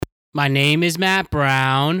My name is Matt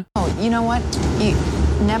Brown. Oh, you know what? You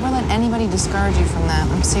never let anybody discourage you from that.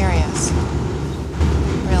 I'm serious.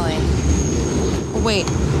 Really. Wait.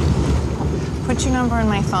 Put your number in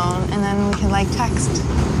my phone, and then we can, text.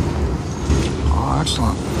 Oh,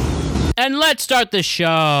 excellent. And let's start the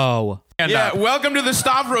show. Yeah, welcome to the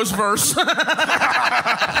Stavros verse.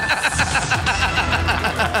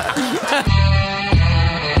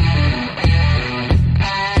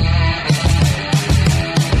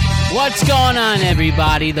 What's going on,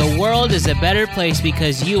 everybody? The world is a better place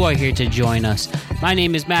because you are here to join us. My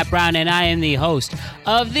name is Matt Brown, and I am the host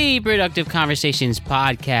of the Productive Conversations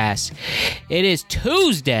podcast. It is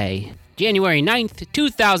Tuesday, January 9th,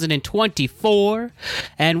 2024,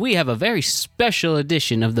 and we have a very special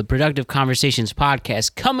edition of the Productive Conversations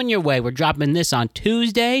podcast coming your way. We're dropping this on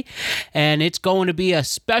Tuesday, and it's going to be a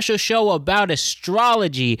special show about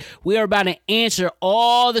astrology. We are about to answer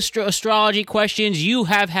all the astrology questions you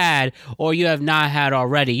have had or you have not had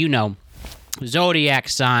already. You know, zodiac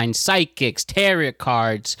signs, psychics, tarot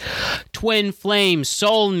cards, twin flames,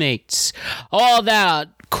 soulmates, all that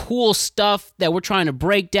cool stuff that we're trying to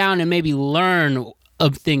break down and maybe learn a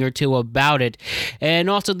thing or two about it. And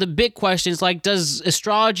also the big questions like, does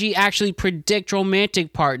astrology actually predict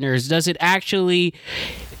romantic partners? Does it actually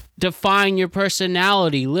define your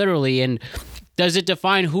personality, literally? And does it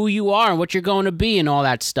define who you are and what you're going to be and all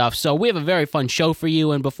that stuff? So we have a very fun show for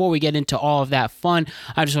you. And before we get into all of that fun,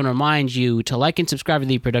 I just want to remind you to like and subscribe to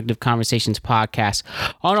the Productive Conversations podcast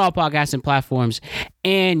on all podcasting platforms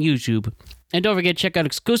and YouTube. And don't forget to check out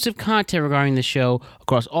exclusive content regarding the show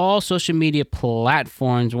across all social media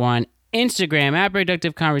platforms. We're on Instagram at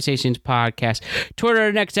Productive Conversations Podcast,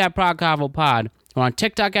 Twitter next at ProdConvoPod. We're on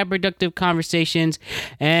TikTok at Productive Conversations,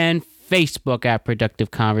 and Facebook at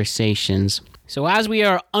Productive Conversations. So as we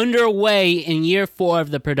are underway in year 4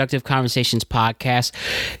 of the Productive Conversations podcast,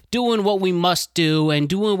 doing what we must do and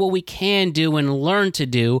doing what we can do and learn to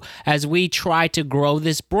do as we try to grow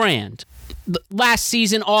this brand. Last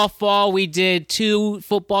season, all fall, we did 2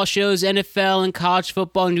 football shows, NFL and college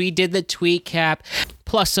football, and we did the Tweet Cap,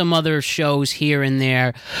 plus some other shows here and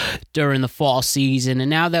there during the fall season. And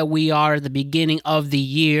now that we are at the beginning of the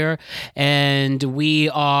year and we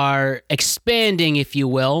are expanding, if you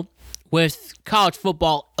will, with college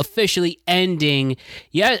football officially ending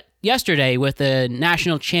yesterday with the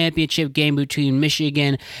national championship game between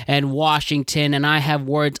Michigan and Washington, and I have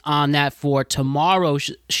words on that for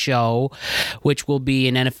tomorrow's show, which will be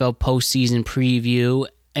an NFL postseason preview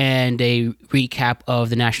and a recap of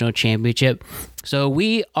the national championship. So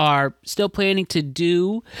we are still planning to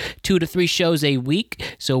do 2 to 3 shows a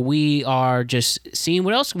week. So we are just seeing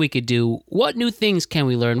what else we could do. What new things can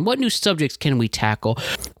we learn? What new subjects can we tackle?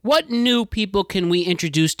 What new people can we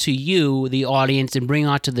introduce to you, the audience, and bring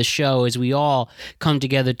onto the show as we all come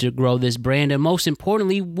together to grow this brand? And most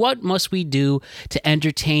importantly, what must we do to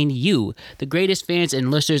entertain you, the greatest fans and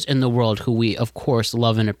listeners in the world, who we, of course,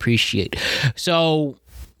 love and appreciate? So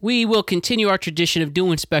we will continue our tradition of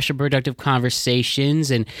doing special Productive Conversations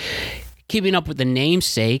and keeping up with the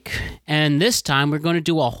namesake. And this time, we're going to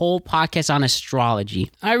do a whole podcast on astrology.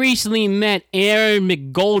 I recently met Erin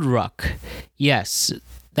McGoldruck. Yes,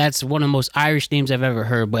 that's one of the most Irish names I've ever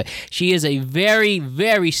heard, but she is a very,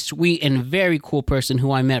 very sweet and very cool person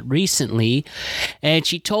who I met recently, and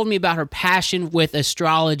she told me about her passion with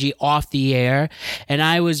astrology off the air, and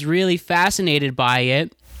I was really fascinated by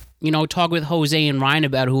it. You know, talk with Jose and Ryan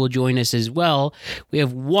about who will join us as well. We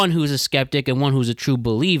have one who's a skeptic and one who's a true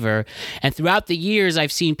believer. And throughout the years,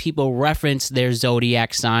 I've seen people reference their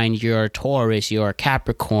zodiac signs. You're a Taurus, you're a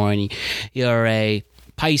Capricorn, you're a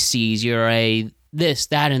Pisces, you're a this,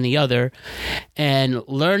 that, and the other. And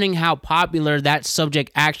learning how popular that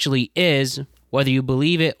subject actually is, whether you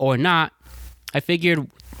believe it or not, I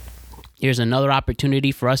figured here's another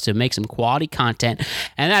opportunity for us to make some quality content,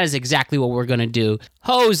 and that is exactly what we're going to do.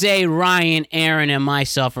 Jose, Ryan, Aaron, and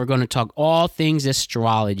myself are going to talk all things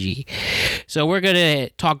astrology. So we're going to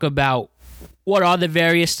talk about what are the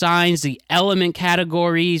various signs, the element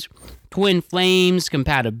categories, twin flames,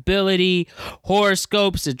 compatibility,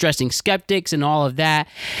 horoscopes, addressing skeptics, and all of that.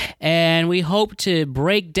 And we hope to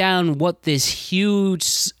break down what this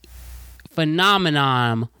huge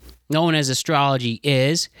phenomenon known as astrology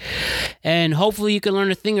is, and hopefully you can learn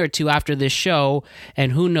a thing or two after this show,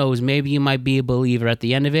 and who knows, maybe you might be a believer at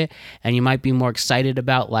the end of it, and you might be more excited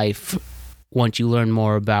about life once you learn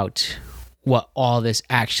more about what all this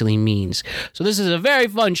actually means. So this is a very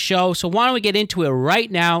fun show, so why don't we get into it right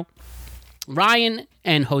now. Ryan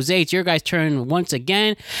and Jose, it's your guys' turn once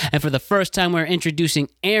again. And for the first time, we're introducing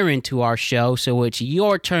Aaron to our show. So it's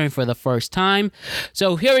your turn for the first time.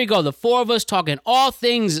 So here we go. The four of us talking all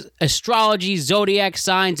things astrology, zodiac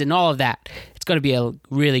signs, and all of that. It's going to be a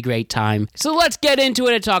really great time. So let's get into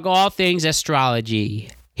it and talk all things astrology.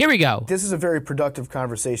 Here we go. This is a very productive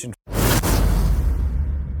conversation.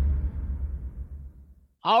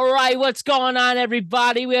 All right, what's going on,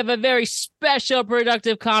 everybody? We have a very special,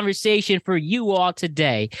 productive conversation for you all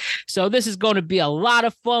today. So this is going to be a lot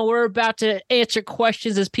of fun. We're about to answer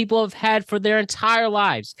questions as people have had for their entire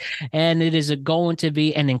lives. And it is going to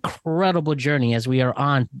be an incredible journey as we are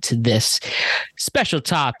on to this special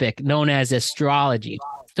topic known as astrology.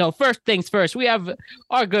 So first things first, we have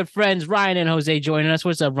our good friends Ryan and Jose joining us.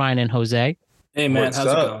 What's up, Ryan and Jose? Hey, man. How's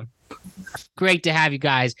it going? Great to have you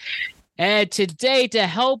guys. And today, to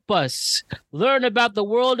help us learn about the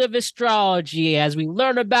world of astrology, as we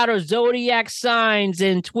learn about our zodiac signs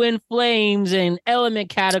and twin flames and element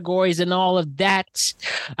categories and all of that,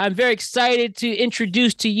 I'm very excited to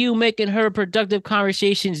introduce to you, making her Productive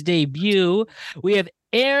Conversations debut, we have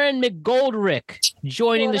Aaron McGoldrick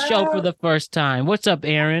joining the show for the first time. What's up,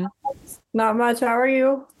 Aaron? Not much. How are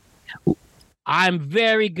you? I'm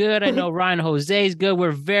very good. I know Ryan Jose is good.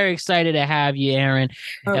 We're very excited to have you, Aaron.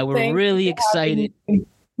 And we're really excited.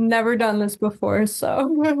 Never done this before,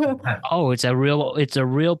 so. Oh, it's a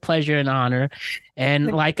real pleasure and honor.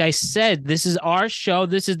 And like I said, this is our show.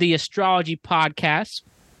 This is the Astrology Podcast.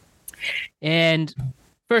 And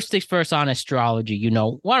first things first on astrology,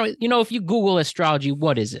 if you Google astrology,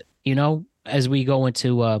 what is it? As we go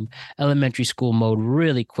into elementary school mode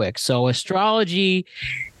really quick. So astrology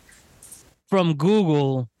from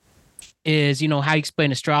Google is, how you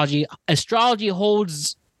explain astrology. Astrology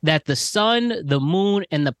holds that the sun, the moon,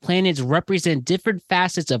 and the planets represent different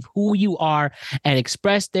facets of who you are and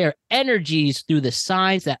express their energies through the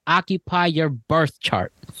signs that occupy your birth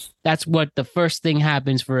chart. That's what the first thing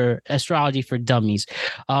happens for astrology for dummies.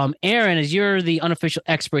 Aaron, as you're the unofficial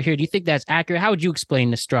expert here, do you think that's accurate? How would you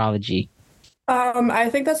explain astrology? I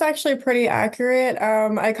think that's actually pretty accurate.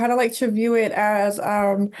 I kind of like to view it as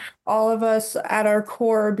all of us at our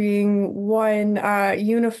core being one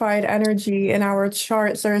unified energy, and our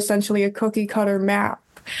charts are essentially a cookie cutter map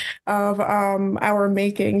of our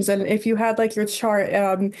makings. And if you had like your chart,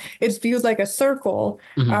 it's viewed like a circle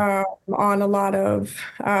on a lot of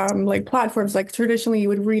like platforms. Like traditionally you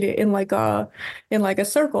would read it in like a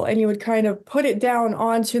circle, and you would kind of put it down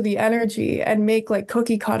onto the energy and make like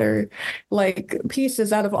cookie cutter like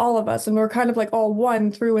pieces out of all of us. And we're kind of like all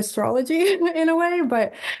one through astrology in a way,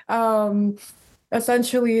 but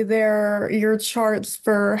essentially, they're your charts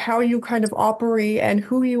for how you kind of operate and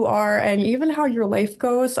who you are, and even how your life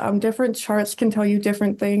goes. Different charts can tell you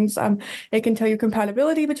different things. It can tell you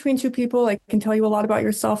compatibility between two people. It can tell you a lot about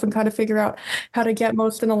yourself and kind of figure out how to get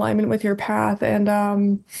most in alignment with your path.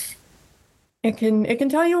 And it can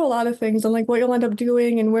tell you a lot of things, and like what you'll end up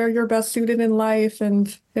doing and where you're best suited in life.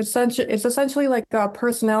 And it's essentially like a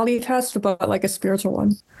personality test, but like a spiritual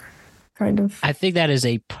one. Kind of. I think that is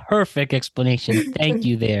a perfect explanation. Thank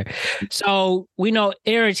you there. So we know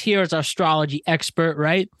Aaron's here as our astrology expert,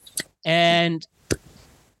 right? And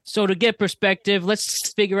so to get perspective,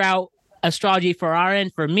 let's figure out astrology for our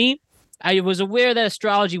end. For me, I was aware that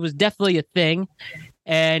astrology was definitely a thing.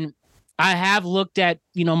 And I have looked at,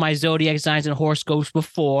 my zodiac signs and horoscopes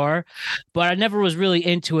before, but I never was really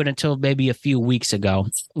into it until maybe a few weeks ago,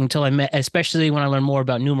 until I met, especially when I learned more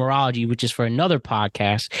about numerology, which is for another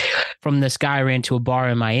podcast from this guy I ran to a bar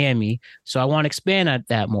in Miami. So I want to expand on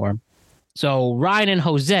that more. So Ryan and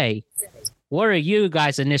Jose, what are you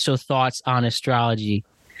guys' initial thoughts on astrology?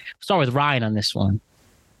 Start with Ryan on this one.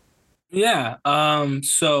 Yeah.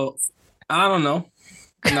 So I don't know.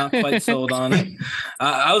 Not quite sold on it.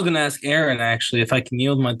 I was going to ask Aaron, actually, if I can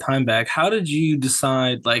yield my time back. How did you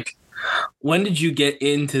decide, when did you get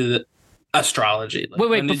into the astrology?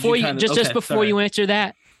 Wait, before you answer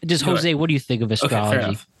that, Jose, what do you think of astrology?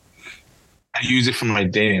 Okay, I use it for my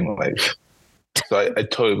dating life. So I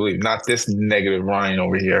totally believe. Not this negative Ryan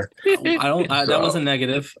over here. That wasn't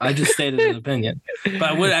negative. I just stated an opinion.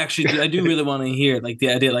 But I do really want to hear, the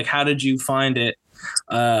idea, how did you find it?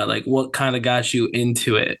 What kind of got you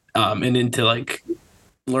into it, and into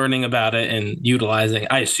learning about it and utilizing.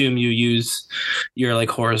 I assume you use your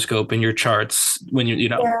horoscope and your charts when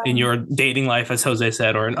in your dating life, as Jose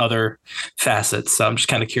said, or in other facets. So I'm just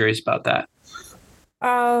kind of curious about that.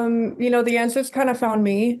 The answers kind of found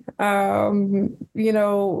me.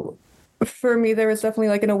 For me, there was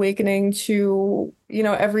definitely an awakening to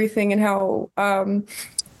everything, and how a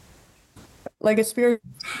spiritual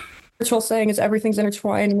spiritual saying is everything's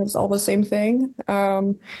intertwined and it's all the same thing.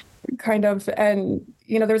 Kind of, and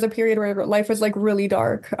there was a period where life was like really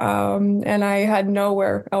dark, and I had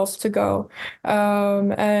nowhere else to go,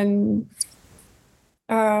 and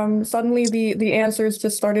suddenly the answers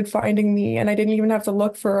just started finding me, and I didn't even have to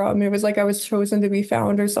look for them. It was like I was chosen to be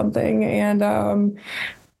found or something, and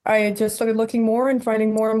I just started looking more and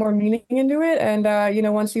finding more and more meaning into it. And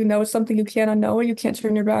once you know something, you can't unknow it. You can't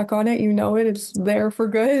turn your back on it. You know it. It's there for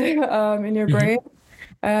good in your brain,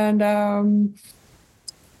 and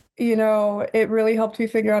it really helped me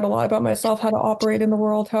figure out a lot about myself, how to operate in the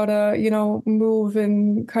world, how to, move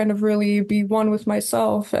and kind of really be one with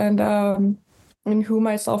myself and who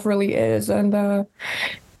myself really is. And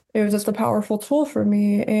it was just a powerful tool for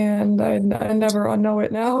me, and I never unknow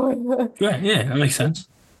it now. Yeah, that makes sense.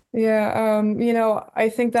 Yeah, I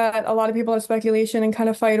think that a lot of people have speculation and kind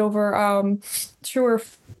of fight over true or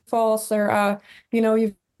false, or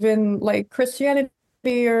even like Christianity,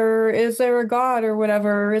 or is there a God or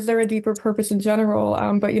whatever, or is there a deeper purpose in general?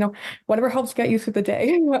 But whatever helps get you through the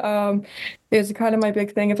day is kind of my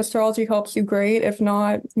big thing. If astrology helps you, great. If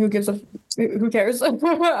not, who cares? So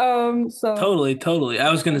Totally. I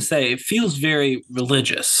was gonna say it feels very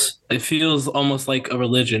religious. It feels almost like a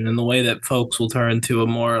religion in the way that folks will turn to a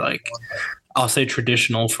more like, I'll say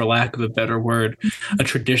traditional, for lack of a better word, a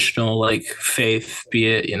traditional like faith, be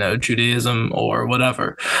it Judaism or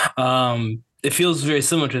whatever. It feels very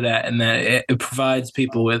similar to that, in that it provides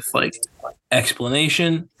people with like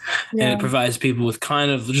explanation, and it provides people with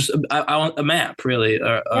kind of just I want a map, really,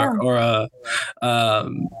 or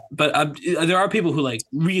but there are people who like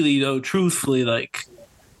really, though, truthfully, like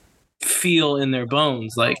feel in their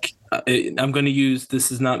bones, like I'm going to use,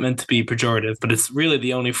 this is not meant to be pejorative, but it's really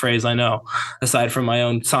the only phrase I know aside from my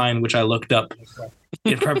own sign, which I looked up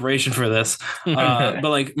in preparation for this, but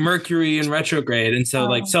like Mercury in retrograde, and so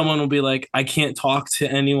like someone will be like, I can't talk to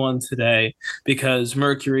anyone today because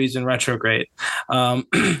Mercury's in retrograde,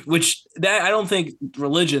 which that I don't think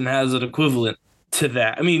religion has an equivalent to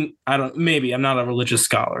that. I mean, maybe I'm not a religious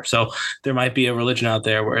scholar, so there might be a religion out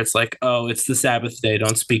there where it's like, oh, it's the Sabbath day,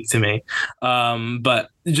 don't speak to me, but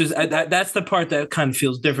just that's the part that kind of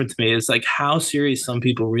feels different to me. It's like how serious some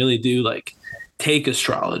people really do like take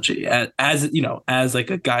astrology as like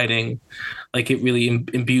a guiding, like it really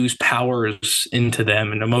imbues powers into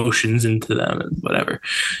them and emotions into them and whatever.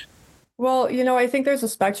 Well, I think there's a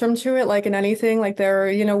spectrum to it, like in anything. Like there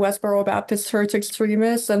are, Westboro Baptist Church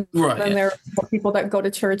extremists, and then there are people that go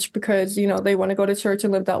to church because, they want to go to church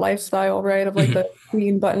and live that lifestyle, right? Of like the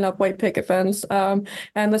clean button-up white picket fence. And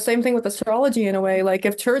the same thing with astrology in a way. Like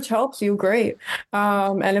if church helps you, great.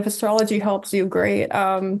 And if astrology helps you, great.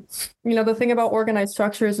 The thing about organized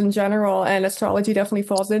structures in general, and astrology definitely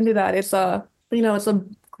falls into that. It's it's a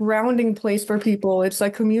grounding place for people. It's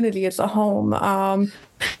a community. It's a home.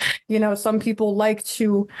 Some people like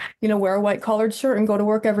to, wear a white collared shirt and go to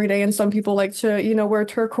work every day. And some people like to, wear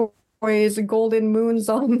turquoise golden moons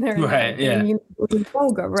on their right. Yeah. And,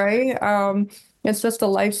 yoga, right? It's just a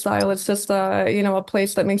lifestyle. It's just a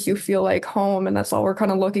place that makes you feel like home, and that's all we're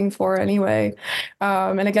kind of looking for anyway.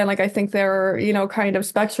 And again, like I think there are, kind of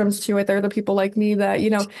spectrums to it. There are the people like me that,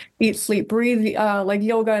 eat, sleep, breathe, like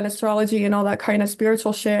yoga and astrology and all that kind of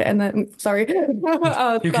spiritual shit. And then, sorry,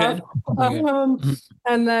 stuff.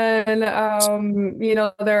 And then,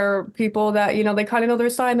 there are people that, they kind of know their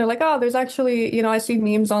sign. They're like, oh, there's actually, I see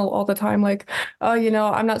memes all the time. Like, oh,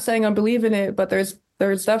 I'm not saying I believe in it, but there's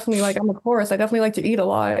definitely, like, I'm a Taurus. I definitely like to eat a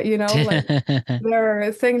lot, like there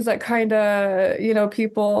are things that kind of,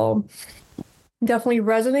 people definitely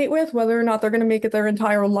resonate with. Whether or not they're going to make it their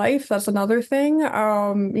entire life, that's another thing.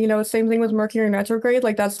 Same thing with Mercury in retrograde.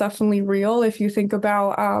 Like that's definitely real. If you think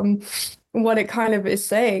about what it kind of is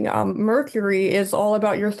saying. Mercury is all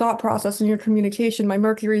about your thought process and your communication. My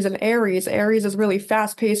Mercury is in Aries. Aries is really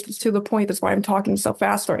fast paced. It's to the point. That's why I'm talking so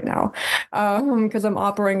fast right now, because I'm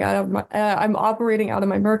operating out of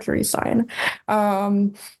my Mercury sign.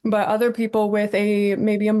 But other people with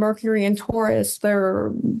maybe a Mercury in Taurus,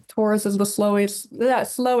 Taurus is the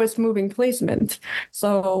slowest moving placement.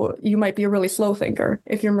 So you might be a really slow thinker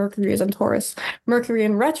if your Mercury is in Taurus. Mercury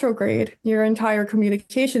in retrograde, your entire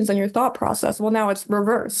communications and your thought process. Well, now it's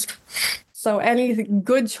reversed. So any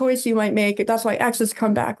good choice you might make, that's why exes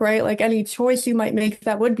come back, right? Like any choice you might make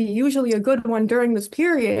that would be usually a good one during this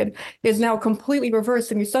period is now completely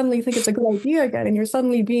reversed, and you suddenly think it's a good idea again, and you're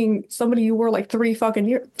suddenly being somebody you were like 3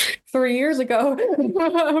 years ago.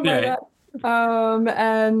 Right.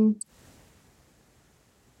 And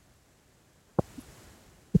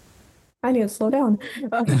I need to slow down.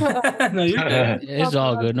 No, you're good. It's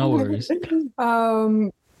all good. No worries.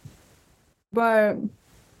 But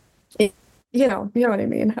You know what I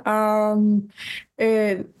mean.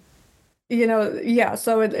 It yeah,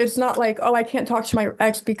 so it's not like, oh, I can't talk to my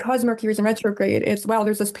ex because Mercury's in retrograde. It's, wow,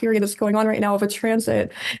 there's this period that's going on right now of a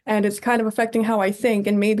transit, and it's kind of affecting how I think,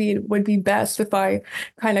 and maybe it would be best if I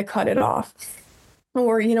kind of cut it off.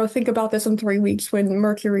 Or, think about this in 3 weeks when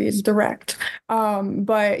Mercury is direct.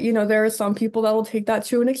 But, there are some people that will take that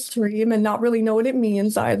to an extreme and not really know what it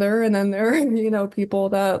means either. And then there are, people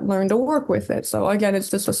that learn to work with it. So again, it's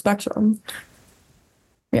just a spectrum.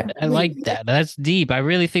 Yeah. I like that. That's deep. I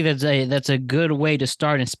really think that's a good way to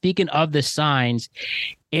start. And speaking of the signs,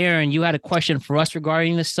 Aaron, you had a question for us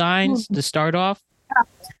regarding the signs to start off?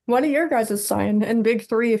 What are your guys' sign? And big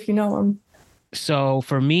three, if you know them. So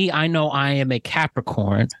for me, I know I am a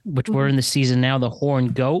Capricorn, which we're in the season now, the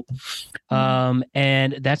horned goat.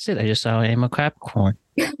 And that's it. I am a Capricorn.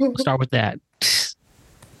 I'll start with that.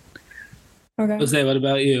 Okay. Jose, what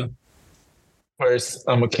about you? First,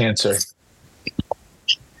 I'm a Cancer.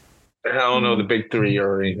 I don't know the big three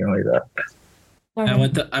or anything like that. Okay.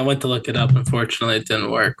 I went to look it up. Unfortunately, it didn't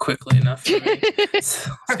work quickly enough for me.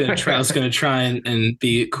 So I was gonna try and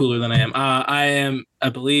be cooler than I am. I am, I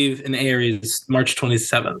believe, in Aries, March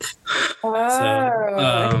 27th.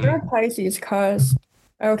 Oh, you're a Pisces, cuz.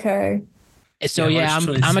 Okay. So Yeah, I'm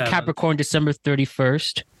March a 27th. Capricorn, December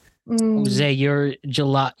 31st. Jose, you're not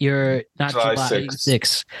July July 6th.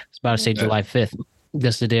 6th. I was about to say July 5th.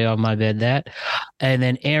 That's the day on my bed that. And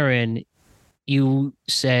then Aaron, you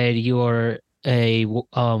said you're a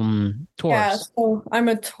Taurus. Yeah, so I'm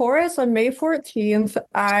a Taurus on May 14th.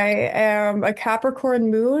 I am a Capricorn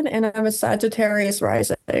moon, and I'm a Sagittarius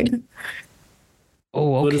rising.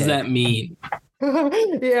 Oh, okay. What does that mean?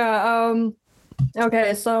 Yeah,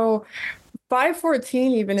 okay, so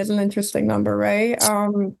 514 even is an interesting number, right?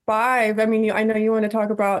 Five, I mean, I know you want to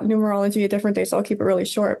talk about numerology a different day, so I'll keep it really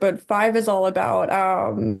short, but five is all about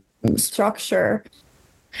structure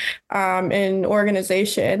in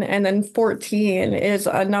organization, and then 14 is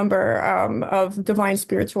a number of divine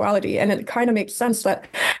spirituality, and it kind of makes sense that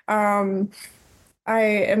I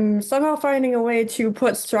am somehow finding a way to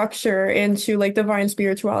put structure into like divine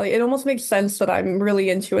spirituality. It almost makes sense that I'm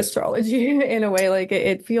really into astrology in a way, like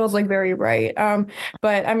it feels like very right.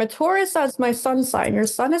 But I'm a Taurus, that's my sun sign. Your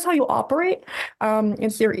sun is how you operate.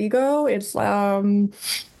 It's your ego. It's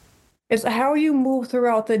how you move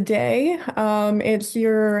throughout the day. It's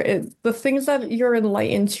the things that you're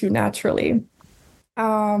enlightened to naturally.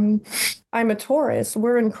 I'm a Taurus.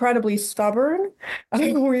 We're incredibly stubborn.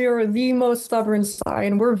 We are the most stubborn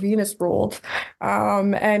sign. We're Venus ruled.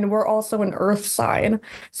 And we're also an earth sign.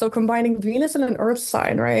 So combining Venus and an earth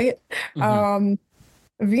sign, right?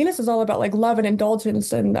 Venus is all about like love and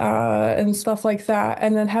indulgence and stuff like that.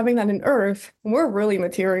 And then having that in Earth, we're really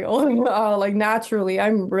material. Like naturally,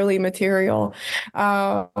 I'm really material.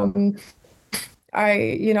 A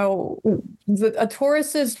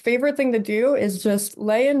Taurus's favorite thing to do is just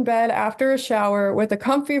lay in bed after a shower with a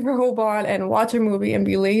comfy robe on and watch a movie and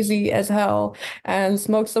be lazy as hell and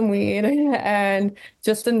smoke some weed and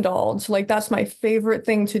just indulge. Like that's my favorite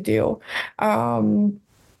thing to do.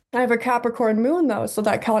 I have a Capricorn moon though, so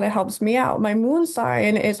that kind of helps me out. My moon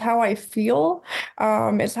sign is how I feel.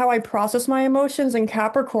 It's how I process my emotions, and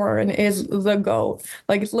Capricorn is the goat.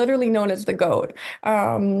 Like it's literally known as the goat.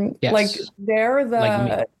 Yes. Like they're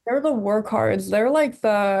Like the workhards. They're like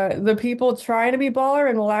the people trying to be baller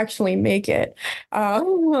and will actually make it.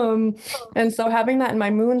 And so having that in my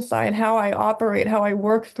moon sign, how I operate, how I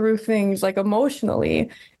work through things like emotionally,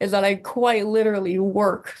 is that I quite literally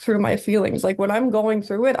work through my feelings. Like when I'm going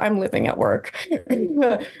through it, I'm living at work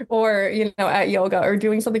or, at yoga or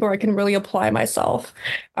doing something where I can really apply myself.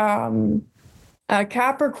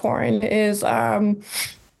 Capricorn is,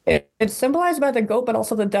 it's symbolized by the goat, but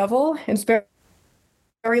also the devil. It's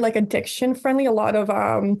very like addiction friendly. A lot of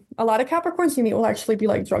Capricorns you meet will actually be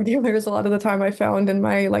like drug dealers a lot of the time I found in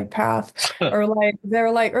my like path, or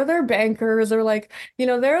they're bankers, or like,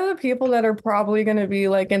 they're the people that are probably going to be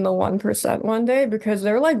like in the 1% one day because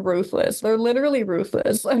they're like ruthless. They're literally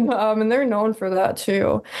ruthless. And they're known for that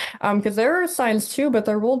too. Because there are signs too, but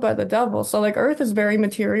they're ruled by the devil. So like Earth is very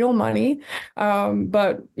material money.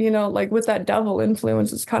 But like with that devil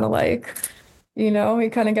influence, it's kind of like, you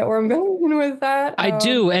kind of get where I'm going with that. I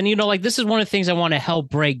do. And, like, this is one of the things I want to help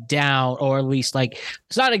break down, or at least like,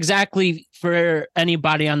 it's not exactly for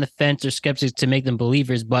anybody on the fence or skeptics to make them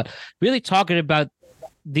believers, but really talking about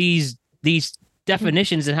these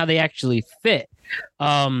definitions and how they actually fit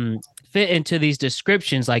into these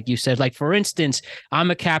descriptions. Like you said, like, for instance, I'm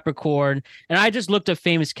a Capricorn, and I just looked up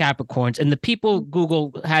famous Capricorns, and the people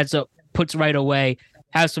Google puts right away,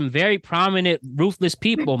 has some very prominent, ruthless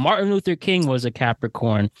people. Martin Luther King was a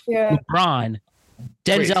Capricorn. Yeah. LeBron,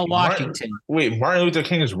 Denzel Washington. Martin Luther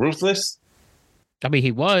King is ruthless? I mean,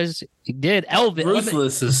 he was. He did. Elvis.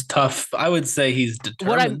 Ruthless is tough. I would say he's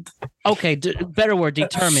determined. Better word,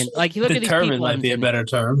 determined. Like, look at these people. Determined might be a better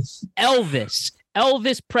term.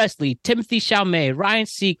 Elvis Presley, Timothy Chalamet, Ryan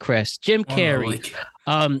Seacrest, Jim Carrey.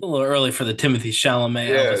 A little early for the Timothy Chalamet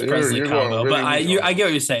Elvis Presley combo, but I get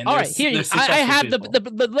what you're saying. All right, here I have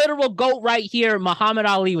the literal GOAT right here. Muhammad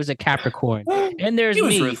Ali was a Capricorn, and there's he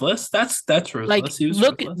was ruthless. That's ruthless. Like,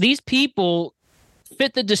 look, these people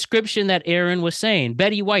fit the description that Aaron was saying.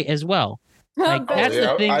 Betty White as well. Like, that's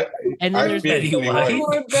the thing. And then there's Betty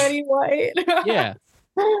White. Betty White. Yeah.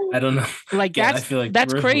 I don't know. Like, I feel like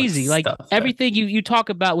that's crazy. Like, everything you talk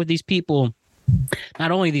about with these people,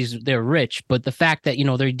 not only they're rich, but the fact that,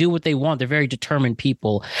 they do what they want. They're very determined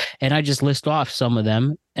people. And I just list off some of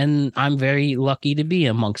them, and I'm very lucky to be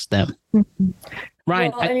amongst them.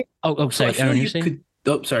 Ryan, sorry, Aaron, you saying?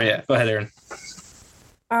 Sorry, yeah. Go ahead, Aaron.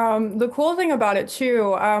 The cool thing about it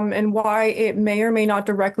too, and why it may or may not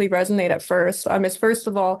directly resonate at first, is first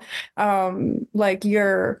of all, like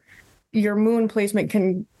your moon placement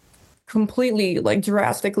can completely, like,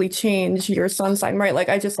 drastically change your sun sign, right? Like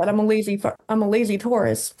I just said, I'm a lazy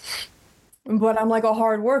Taurus. But I'm like a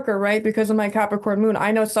hard worker, right? Because of my Capricorn moon. I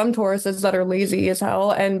know some Tauruses that are lazy as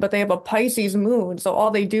hell, but they have a Pisces moon. So all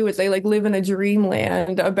they do is they like live in a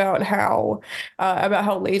dreamland about how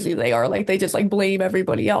lazy they are. Like they just like blame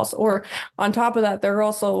everybody else. Or on top of that, there are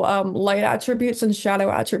also light attributes and shadow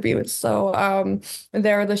attributes. So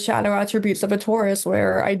there are the shadow attributes of a Taurus,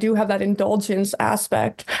 where I do have that indulgence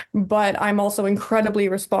aspect, but I'm also incredibly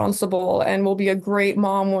responsible and will be a great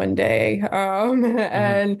mom one day.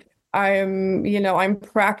 And I'm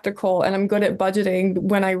practical and I'm good at budgeting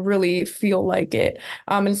when I really feel like it.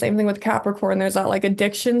 And same thing with Capricorn. There's that like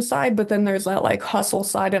addiction side, but then there's that like hustle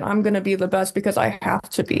side, and I'm going to be the best because I have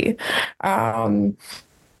to be.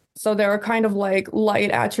 So there are kind of like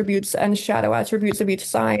light attributes and shadow attributes of each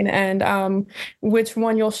sign, and which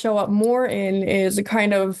one you'll show up more in is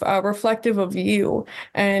kind of reflective of you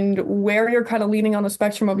and where you're kind of leaning on the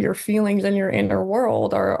spectrum of your feelings and your inner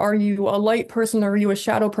world. Are you a light person or are you a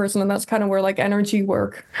shadow person? And that's kind of where like energy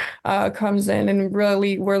work comes in, and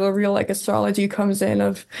really where the real like astrology comes in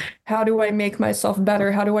of how do I make myself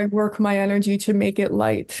better? How do I work my energy to make it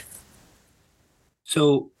light?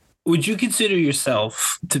 So would you consider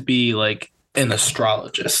yourself to be like an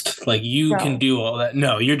astrologist? Like you can do all that?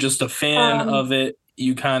 No, you're just a fan of it.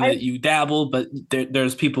 You you dabble, but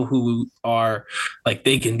there's people who are like,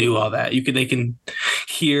 they can do all that. They can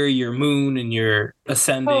hear your moon and your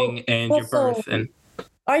ascending and your birth. And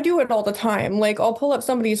I do it all the time. Like I'll pull up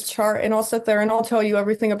somebody's chart and I'll sit there and I'll tell you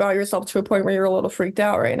everything about yourself to a point where you're a little freaked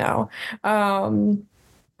out right now.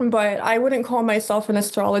 But I wouldn't call myself an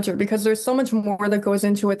astrologer because there's so much more that goes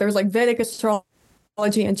into it. There's like Vedic astrology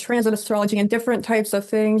and transit astrology and different types of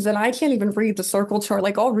things. And I can't even read the circle chart.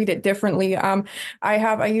 Like I'll read it differently.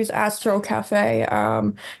 I use Astro Cafe.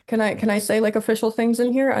 Can I say like official things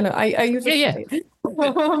in here? I use it. Yeah.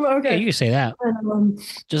 Okay. Yeah, you can say that.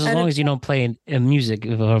 Just as long as you don't play music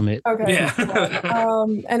from it. Okay. Yeah.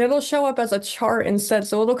 And it'll show up as a chart instead.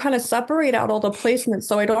 So it'll kind of separate out all the placements.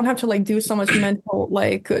 So I don't have to like do so much mental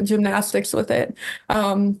like gymnastics with it.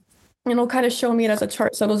 And it'll kind of show me it as a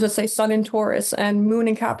chart. So it'll just say sun in Taurus and moon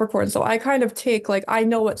in Capricorn. So I kind of take like, I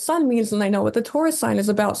know what sun means and I know what the Taurus sign is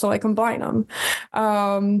about. So I combine them.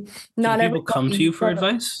 Do people come to you for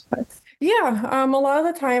advice? Yeah, a lot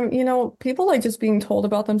of the time, people like just being told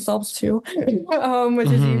about themselves too, which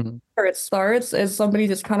is usually where it starts, is somebody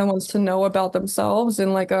just kind of wants to know about themselves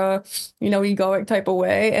in like a, egoic type of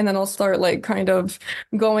way. And then I'll start like kind of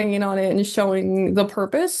going in on it and showing the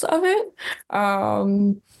purpose of it.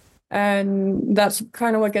 And that's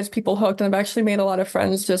kind of what gets people hooked. And I've actually made a lot of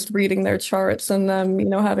friends just reading their charts and them,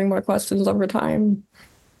 having more questions over time.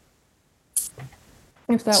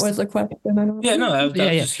 If that was a question. I don't know. Yeah, no, I was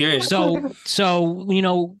just curious. So,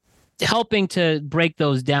 helping to break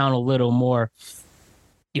those down a little more,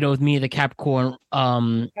 with me, the Capricorn,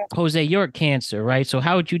 Jose, you're a Cancer, right? So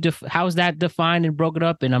how would you, how's that defined and broken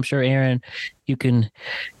up? And I'm sure, Aaron, you can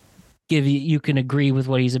agree with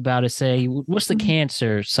what he's about to say. What's the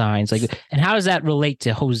Cancer signs like, and how does that relate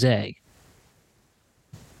to Jose?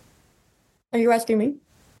 Are you asking me?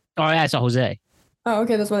 Oh, I asked Jose. Oh,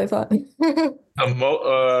 okay, that's what I thought.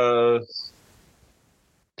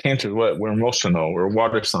 Cancer, what? We're emotional. We're a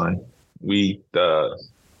water sign. We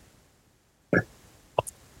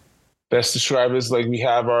best described as like we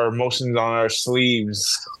have our emotions on our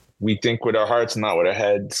sleeves. We think with our hearts, not with our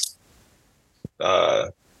heads.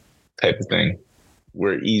 Type of thing.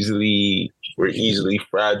 we're easily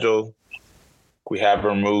fragile. We have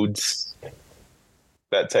our moods,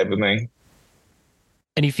 that type of thing.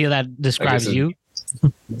 And you feel that describes you?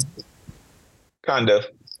 Kind of,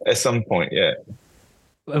 at some point, yeah.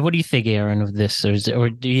 What do you think, Aaron, of this? Or are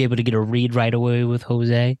you able to get a read right away with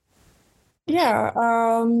Jose?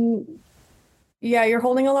 Yeah, yeah, you're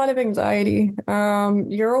holding a lot of anxiety.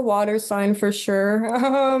 You're a water sign for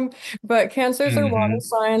sure. But cancers are water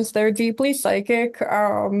signs. They're deeply psychic.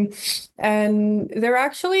 And they're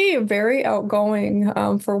actually very outgoing,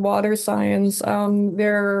 for water signs.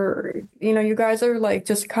 You guys are like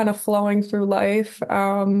just kind of flowing through life,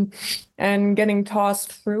 and getting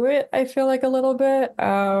tossed through it, I feel like a little bit.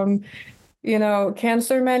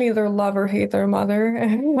 Cancer men either love or hate their mother.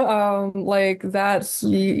 Like there's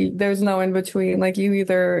no in between. Like you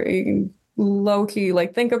either low key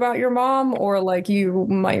like think about your mom or like you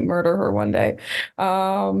might murder her one day.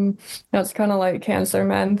 That's kind of like Cancer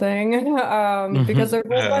men thing. Because they're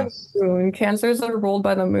ruled by the moon. Cancers are ruled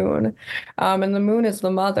by the moon. And the moon is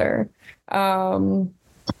the mother. So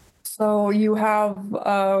you have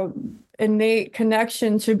innate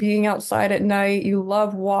connection to being outside at night. You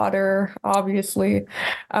love water, obviously.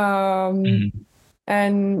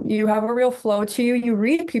 And you have a real flow to you. You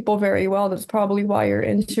read people very well. That's probably why you're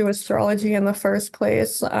into astrology in the first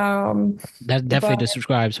place. That definitely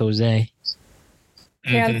describes Jose.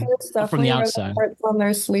 Cancers definitely From the wear outside. their hearts on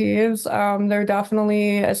their sleeves. They're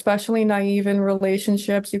definitely, especially naive in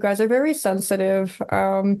relationships. You guys are very sensitive.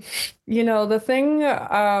 The thing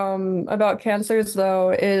about cancers,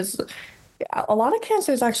 though, is a lot of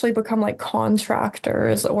cancers actually become like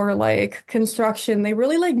contractors or like construction. They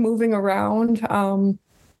really like moving around.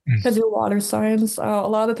 Because you're water signs. A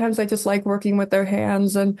lot of the times they just like working with their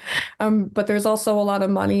hands, and but there's also a lot of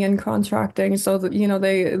money in contracting. So that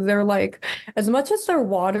they're like, as much as they're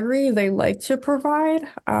watery, they like to provide.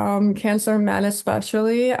 Cancer men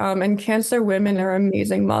especially, and Cancer women are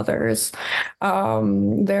amazing mothers.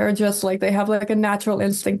 They're just like they have like a natural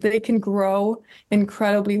instinct. They can grow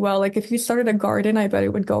incredibly well. Like if you started a garden, I bet it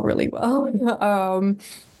would go really well.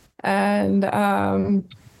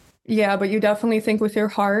 Yeah, but you definitely think with your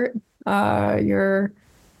heart. In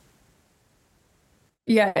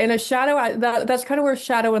a shadow, that's kind of where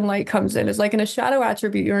shadow and light comes in. It's like in a shadow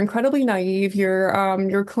attribute, you're incredibly naive,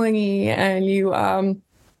 you're clingy, and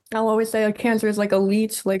I'll always say like Cancer is like a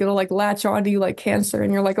leech, like it'll like latch onto you like Cancer,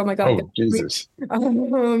 and you're like, oh my God. Oh, Jesus.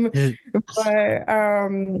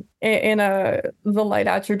 The light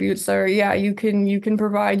attributes are, you can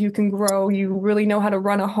provide, you can grow, you really know how to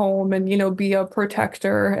run a home and be a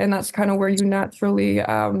protector, and that's kind of where you naturally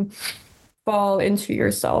fall into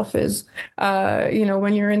yourself is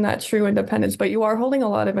when you're in that true independence. But you are holding a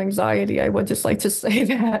lot of anxiety. I would just like to say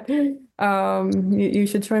that you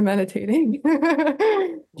should try meditating.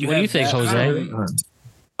 What do you think, Jose?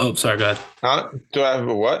 Oh, sorry, go ahead. Do I have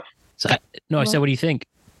a what? I said, what do you think?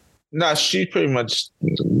 Nah, she pretty much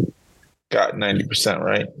got 90%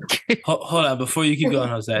 right. Hold on, before you keep going,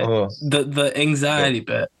 Jose. The anxiety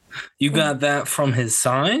bit. You got that from his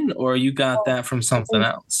sign, or you got that from something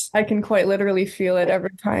else? I can quite literally feel it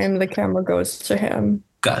every time the camera goes to him.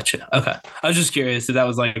 Gotcha. Okay. I was just curious if that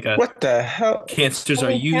was like what the hell? Cancers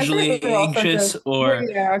are usually anxious, or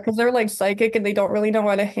yeah, because they're like psychic and they don't really know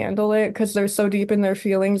how to handle it because they're so deep in their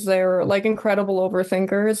feelings. They're like incredible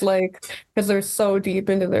overthinkers, like because they're so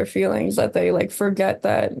deep into their feelings that they like forget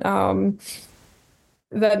that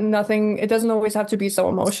nothing, it doesn't always have to be so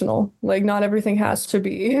emotional. Like not everything has to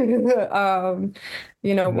be right.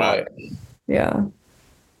 Yeah.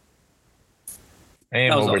 I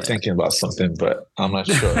am overthinking about something, but I'm not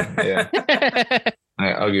sure. Yeah.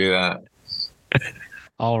 I'll give you that.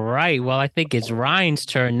 All right. Well, I think it's Ryan's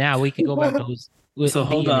turn now. We can go back to so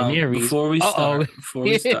hold on before we start.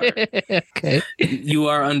 Okay. You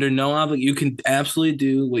are under no obligation. You can absolutely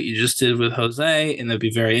do what you just did with Jose, and that'd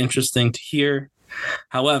be very interesting to hear.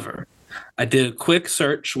 However, I did a quick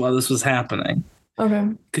search while this was happening. Okay.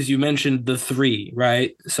 Because you mentioned the 3,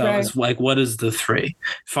 right? So I was like, what is the 3?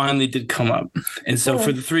 Finally did come up. And so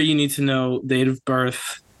for the 3, you need to know date of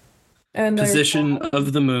birth, and position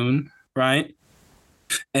of the moon, right?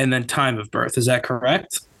 And then time of birth. Is that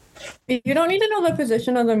correct? You don't need to know the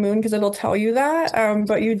position of the moon because it'll tell you that.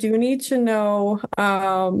 But you do need to know,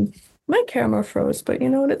 my camera froze, but you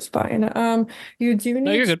know what? It's fine. You do need.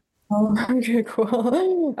 No, you're good. Okay,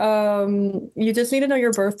 cool. You just need to know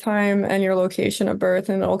your birth time and your location of birth,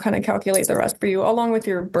 and it'll kind of calculate the rest for you, along with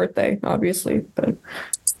your birthday, obviously, but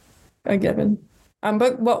a given.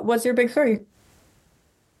 But what's your big 3?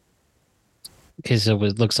 because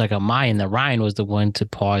looks like a Mayan. The Ryan was the one to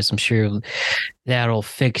pause. I'm sure that'll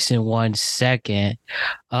fix in 1 second.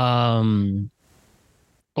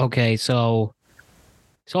 Okay, so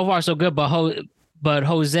far so good, but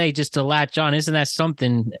Jose, just to latch on, isn't that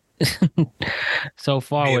something? So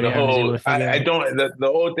far, I mean, what I was able to figure I out. don't the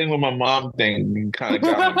whole thing with my mom thing kind of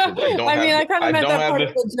got me because I don't I have mean, I kind of I meant don't that have part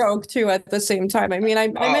of the joke too at the same time. I mean, I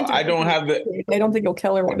meant to. I don't have I don't think you'll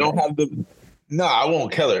kill her I one don't day. have the no, I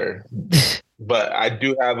won't kill her, but I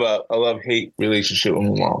do have a love-hate relationship with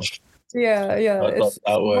my mom. Yeah, yeah. I thought It's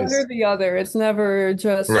that one or was the other. It's never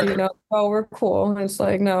just, right. oh, we're cool. It's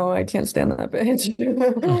like, no, I can't stand that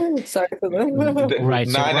bitch. Sorry for that. Right.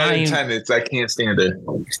 So 9 out of 10, it's I can't stand her.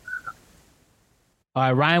 All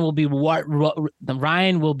right, Ryan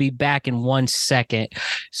will be back in 1 second.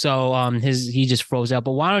 So he just froze up.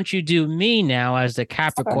 But why don't you do me now as the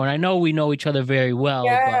Capricorn? I know we know each other very well,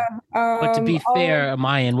 Yeah. but to be fair,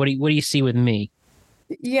 Mayan, what do you see with me?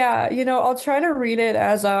 Yeah, I'll try to read it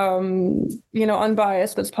as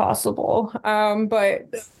unbiased as possible. But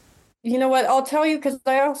you know what? I'll tell you because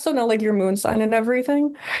I also know like your moon sign and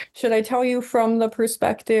everything. Should I tell you from the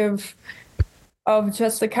perspective of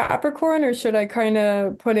just the Capricorn, or should I kind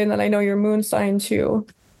of put in that I know your moon sign too?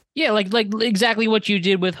 Yeah, like exactly what you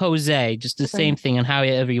did with Jose, just the same thing, and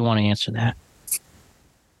however you want to answer that.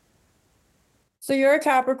 So you're a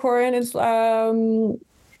Capricorn is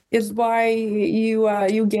why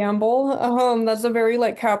you gamble. That's a very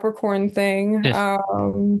like Capricorn thing.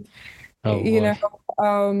 Oh You boy.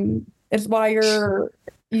 know, it's why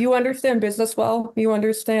you understand business well. You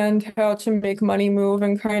understand how to make money move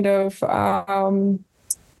and kind of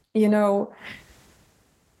you know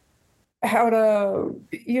how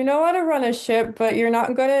to run a ship, but you're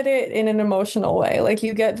not good at it in an emotional way. Like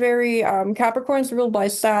you get very Capricorn's ruled by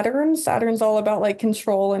Saturn. Saturn's all about like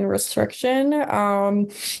control and restriction.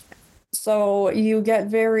 So you get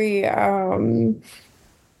very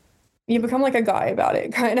you become like a guy about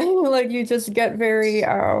it, kind of like you just get very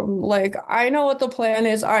like I know what the plan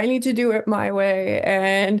is. I need to do it my way,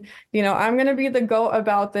 and I'm gonna be the goat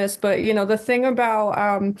about this. But the thing about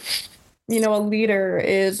a leader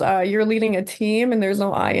is you're leading a team and there's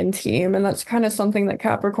no I in team. And that's kind of something that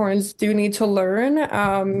Capricorns do need to learn.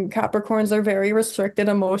 Capricorns are very restricted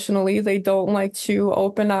emotionally. They don't like to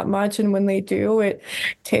open up much. And when they do, it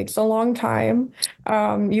takes a long time.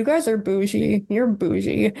 You guys are bougie. You're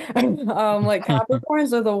bougie. Like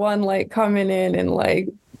Capricorns are the one like coming in and like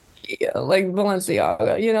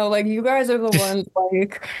Balenciaga, like you guys are the ones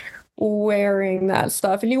like wearing that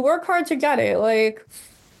stuff and you work hard to get it. Like,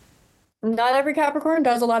 not every Capricorn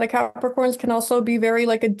does. A lot of Capricorns can also be very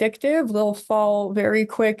like addictive. They'll fall very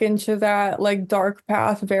quick into that like dark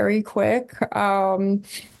path very quick.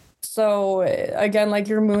 So again, like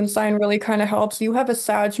your moon sign really kind of helps. You have a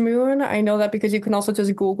Sag moon. I know that because you can also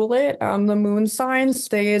just Google it. The moon sign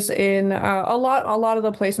stays in a lot of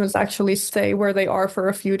the placements actually stay where they are for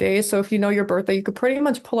a few days. So if you know your birthday, you could pretty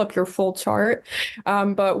much pull up your full chart.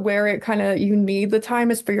 But where it kind of you need the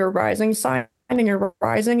time is for your rising sign. And your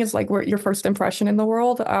rising is like where your first impression in the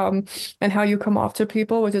world, and how you come off to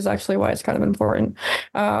people, which is actually why it's kind of important.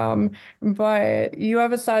 But you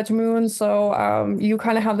have a Sag moon, so you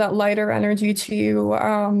kind of have that lighter energy to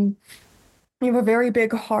you. You have a very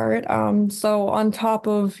big heart. So on top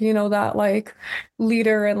of, that like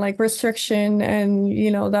leader and like restriction and,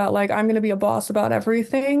 that like I'm going to be a boss about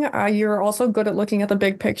everything, you're also good at looking at the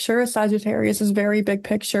big picture. Sagittarius is very big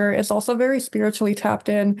picture. It's also very spiritually tapped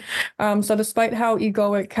in. So despite how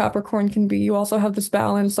egoic Capricorn can be, you also have this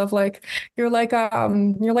balance of like, you're like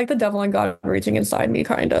the devil and God reaching inside me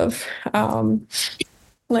kind of.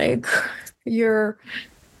 Like you're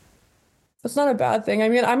That's not a bad thing. I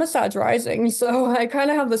mean, I'm a Sag rising, so I kind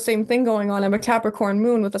of have the same thing going on. I'm a Capricorn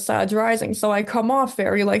moon with a Sag rising, so I come off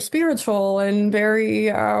very like spiritual and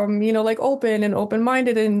very, like open and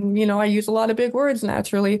open-minded, and I use a lot of big words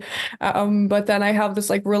naturally. But then I have this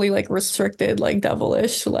like really like restricted, like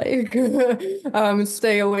devilish, like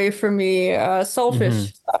stay away from me,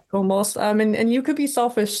 selfish stuff almost. And you could be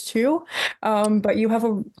selfish too, but you have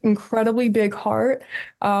an incredibly big heart.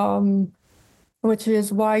 Which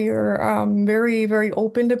is why you're very, very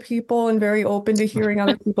open to people and very open to hearing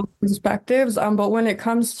other people's perspectives. But when it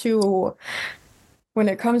comes to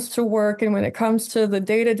work and when it comes to the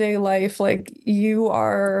day-to-day life, like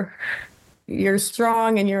you're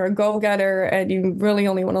strong and you're a go-getter and you really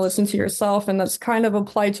only want to listen to yourself, and that's kind of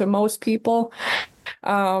applied to most people.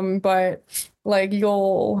 But like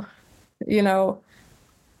you'll do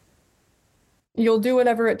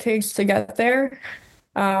whatever it takes to get there.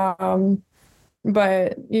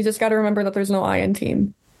 But you just got to remember that there's no I in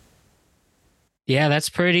team. Yeah, that's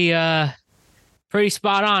pretty pretty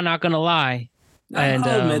spot on, not gonna lie. And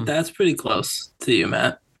I'll admit that's pretty close to you,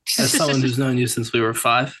 Matt. As someone who's known you since we were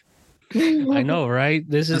 5. I know, right?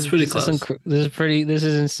 This is pretty this close. This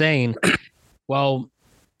is insane. Well,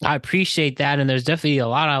 I appreciate that, and there's definitely a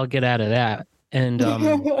lot I'll get out of that. And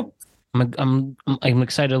I'm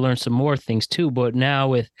excited to learn some more things too. But now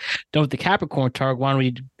with the Capricorn target, why don't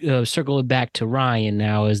we circle it back to Ryan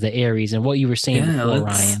now as the Aries and what you were saying before,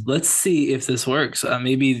 Ryan? Let's see if this works.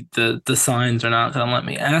 Maybe the signs are not going to let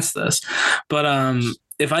me ask this, but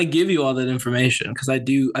if I give you all that information, because I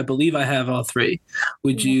believe I have all 3,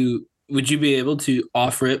 would you be able to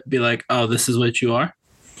offer it? Be like, oh, this is what you are.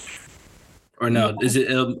 Or no, is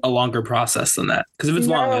it a longer process than that? Because if it's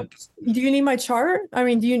long, do you need my chart? I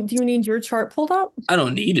mean, do you need your chart pulled up? I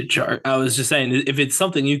don't need a chart. I was just saying, if it's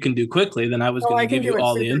something you can do quickly, then I was going to give you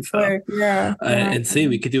all the info. Quick. Yeah. And see,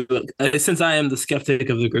 we could do it. Since I am the skeptic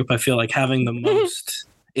of the group, I feel like having the most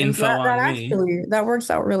info on me. Actually, that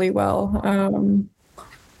works out really well.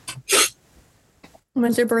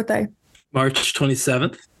 When's your birthday? March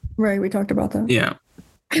 27th. Right, we talked about that. Yeah.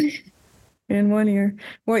 In 1 year.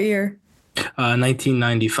 What year?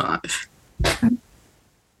 1995.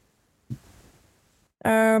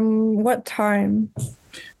 What time?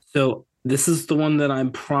 So this is the one that I'm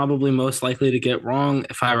probably most likely to get wrong.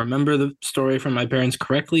 If I remember the story from my parents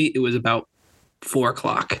correctly, it was about 4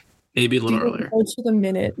 o'clock, maybe a little earlier. Go to the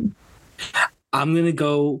minute. I'm gonna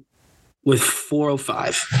go with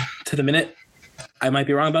 4:05 to the minute. I might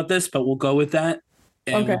be wrong about this, but we'll go with that,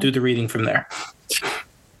 and we'll do the reading from there.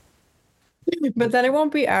 But then it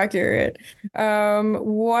won't be accurate.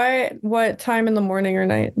 What time in the morning or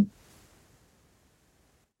night?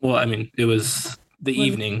 Well, I mean, it was the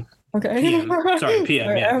evening. Okay. PM. Sorry,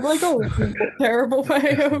 PM. Yeah. I'm like, oh, terrible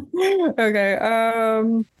way. Okay.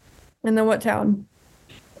 And then what town?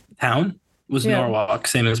 Town was Norwalk,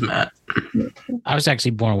 same as Matt. I was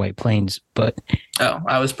actually born in White Plains, but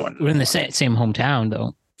I was born. We're in the same hometown,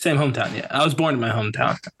 though. Same hometown, yeah. I was born in my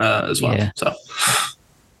hometown as well. Yeah. So.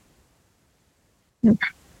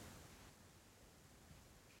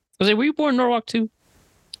 Were you born in Norwalk too?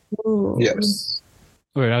 Ooh. Yes.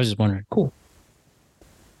 Right, I was just wondering. Cool.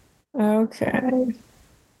 Okay.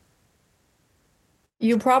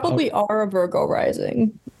 You probably are a Virgo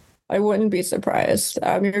rising. I wouldn't be surprised.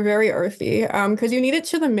 You're very earthy. Because you need it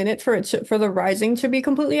to the minute for the rising to be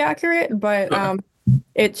completely accurate, but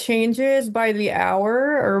it changes by the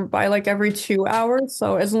hour or by like every 2 hours.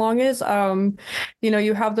 So as long as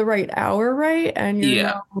you have the right hour right and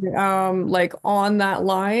you're not, like on that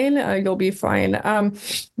line, you'll be fine.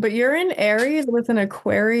 But you're in Aries with an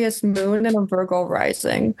Aquarius moon and a Virgo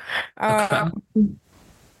rising.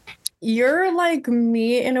 You're like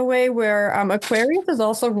me in a way where Aquarius is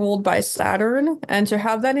also ruled by Saturn, and to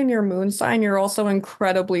have that in your moon sign, you're also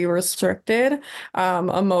incredibly restricted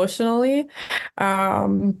emotionally.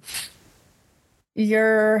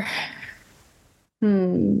 You're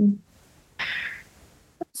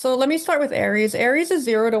So let me start with Aries. Aries is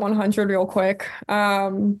 0 to 100 real quick.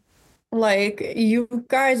 Like you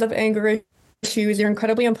guys have anger issues, you're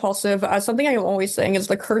incredibly impulsive. Something I'm always saying is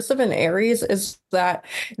the curse of an Aries is that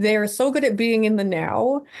they are so good at being in the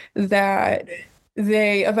now that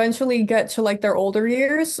they eventually get to like their older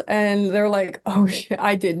years and they're like, oh shit,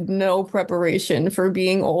 I did no preparation for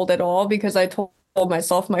being old at all because I told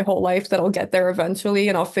myself my whole life that I'll get there eventually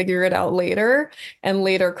and I'll figure it out later, and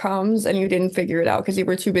later comes and you didn't figure it out because you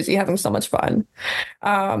were too busy having so much fun.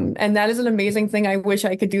 And that is an amazing thing. I wish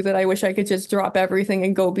I could do that. I wish I could just drop everything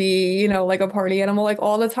and go be, like a party animal like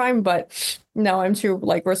all the time, but no, I'm too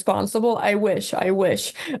like responsible. I wish that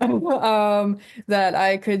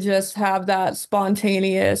I could just have that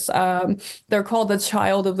spontaneous, they're called the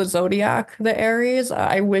child of the zodiac, the Aries.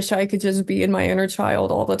 I wish I could just be in my inner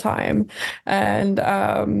child all the time and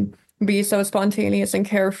be so spontaneous and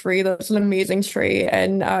carefree. That's an amazing trait.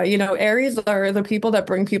 And Aries are the people that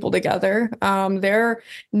bring people together. They're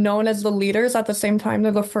known as the leaders. At the same time,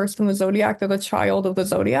 they're the first in the zodiac. They're the child of the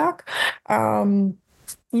zodiac.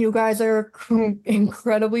 You guys are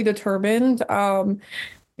incredibly determined.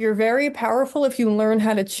 You're very powerful if you learn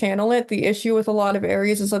how to channel it. The issue with a lot of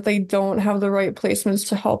Aries is that they don't have the right placements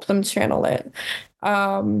to help them channel it.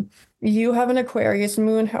 You have an Aquarius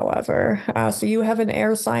moon, however, so you have an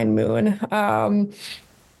air sign moon.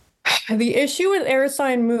 The issue with air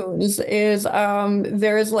sign moons is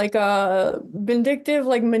there's like a vindictive,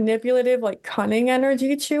 like manipulative, like cunning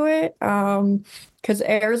energy to it. Because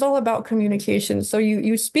air is all about communication. So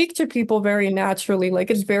you speak to people very naturally.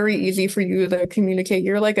 Like it's very easy for you to communicate.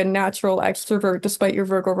 You're like a natural extrovert despite your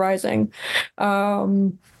Virgo rising.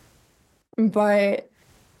 But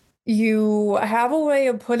you have a way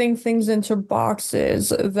of putting things into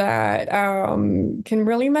boxes that can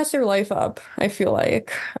really mess your life up, I feel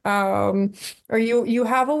like. Or you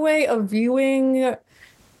have a way of viewing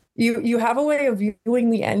you have a way of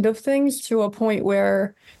viewing the end of things to a point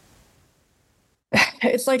where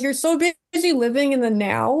it's like you're so busy living in the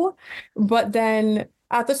now, but then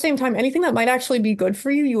at the same time, anything that might actually be good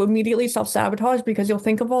for you, you immediately self-sabotage because you'll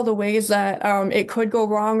think of all the ways that it could go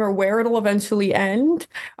wrong or where it'll eventually end.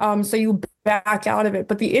 So you back out of it.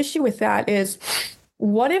 But the issue with that is,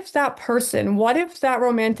 what if that person, what if that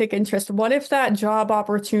romantic interest, what if that job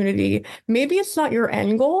opportunity, maybe it's not your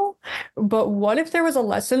end goal, but what if there was a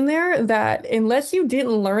lesson there that unless you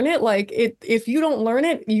didn't learn it, like if you don't learn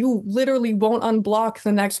it, you literally won't unblock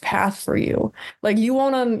the next path for you. Like you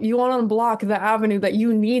won't unblock the avenue that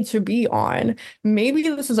you need to be on. Maybe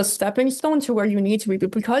this is a stepping stone to where you need to be, but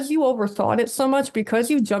because you overthought it so much, because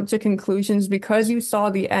you jumped to conclusions, because you saw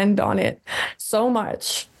the end on it so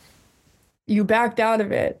much, you backed out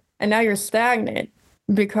of it and now you're stagnant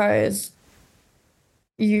because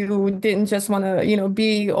you didn't just want to,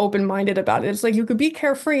 be open-minded about it. It's like you could be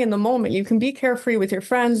carefree in the moment. You can be carefree with your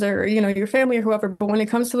friends or, your family or whoever. But when it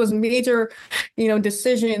comes to those major,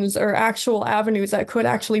 decisions or actual avenues that could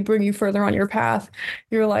actually bring you further on your path,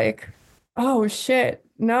 you're like, oh shit,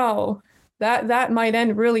 no, that might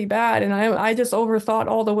end really bad. And I just overthought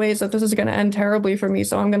all the ways that this is going to end terribly for me.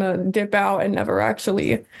 So I'm going to dip out and never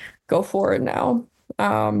actually go for it now.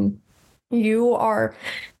 You are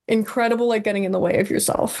incredible at getting in the way of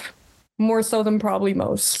yourself, more so than probably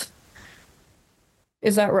most.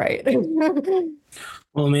 Is that right? Well,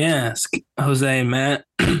 let me ask, Jose and Matt,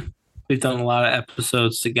 we've done a lot of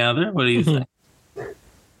episodes together. What do you think?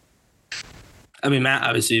 I mean, Matt,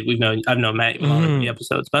 obviously, I've known Matt on the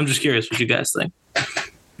episodes, but I'm just curious what you guys think.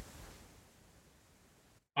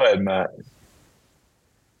 Go ahead, Matt.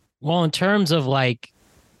 Well, in terms of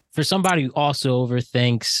for somebody who also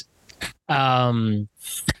overthinks, I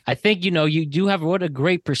think, you do have what a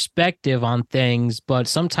great perspective on things, but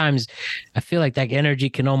sometimes I feel like that energy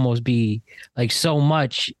can almost be so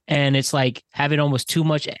much. And it's like having almost too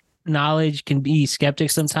much knowledge can be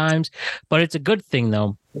skeptic sometimes, but it's a good thing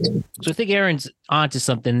though. So I think Aaron's onto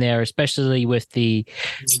something there, especially with the,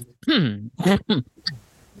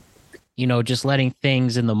 just letting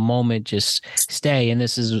things in the moment just stay. And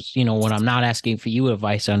this is, when I'm not asking for you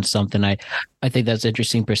advice on something, I think that's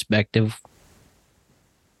interesting perspective.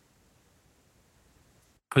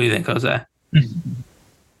 What do you think, Jose?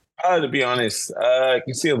 To be honest, I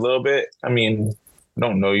can see a little bit. I mean, I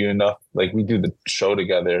don't know you enough. Like we do the show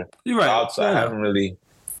together. You're right. Outside, Yeah.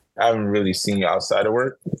 I haven't really seen you outside of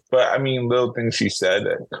work. But I mean, little things she said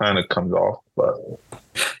that kind of comes off. But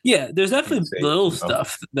yeah, there's definitely little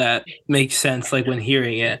stuff that makes sense, like when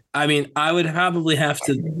hearing it. I mean, I would probably have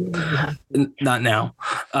to, not now,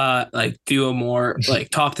 do a more,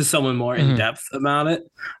 talk to someone more in depth about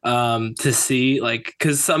it, to see,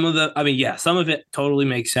 because some of it totally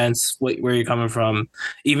makes sense where you're coming from,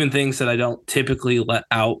 even things that I don't typically let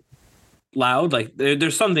out loud.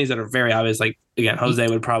 There's some things that are very obvious, again, Jose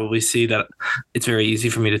would probably see that it's very easy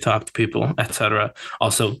for me to talk to people, etc.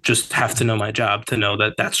 Also, just have to know my job to know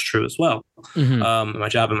that that's true as well. My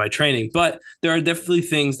job and my training. But there are definitely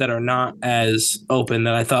things that are not as open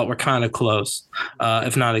that I thought were kind of close,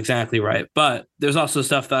 if not exactly right. But there's also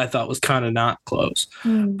stuff that I thought was kind of not close.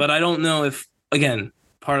 But I don't know if, again,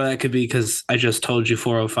 part of that could be because I just told you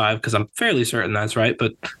 405 because I'm fairly certain that's right,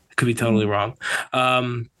 but it could be totally wrong.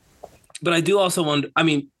 But I do also wonder,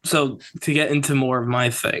 so to get into more of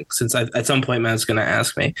my thing, since at some point Matt's going to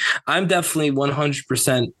ask me, I'm definitely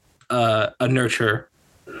 100% a nurture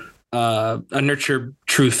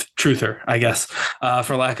truther, I guess,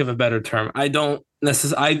 for lack of a better term. I don't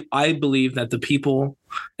necessarily, I believe that the people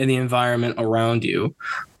in the environment around you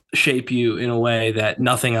shape you in a way that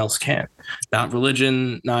nothing else can, not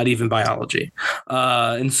religion, not even biology.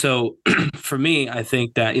 And so for me, I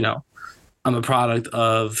think that, I'm a product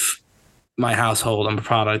of my household. I'm a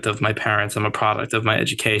product of my parents. I'm a product of my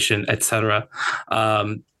education, etc.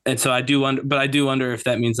 And so I do wonder if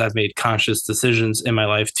that means I've made conscious decisions in my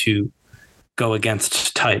life to go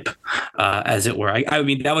against type, as it were. I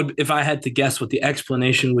mean, that would, if I had to guess what the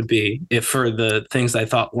explanation would be, if for the things I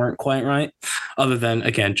thought weren't quite right, other than,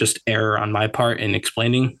 again, just error on my part in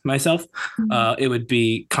explaining myself, it would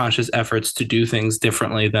be conscious efforts to do things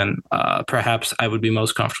differently than perhaps I would be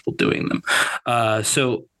most comfortable doing them.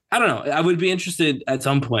 So I don't know. I would be interested at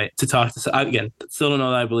some point to talk to. Again, still don't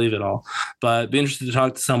know that I believe it all, but be interested to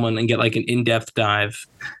talk to someone and get like an in-depth dive,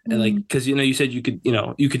 and like because you said you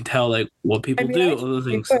could tell like what people do, other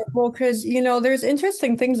things. Well, because there's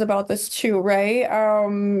interesting things about this too, right?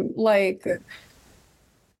 Like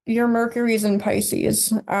your Mercury's in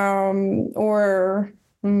Pisces, or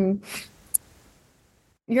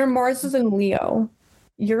your Mars is in Leo.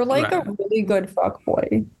 You're like a really good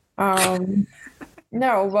fuckboy.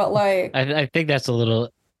 No, but like I think that's a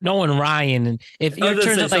little knowing Ryan, and if it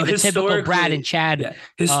turns out like the typical Brad and Chad,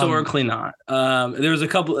 historically not. There was a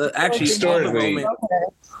couple actually historically.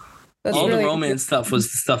 All the romance stuff was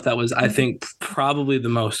the stuff that was, I think, probably the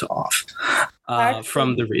most off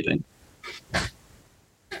from the reading.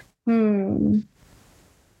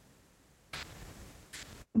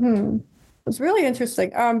 It's really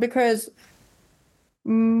interesting because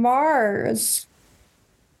Mars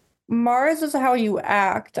is how you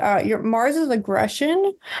act. Your Mars is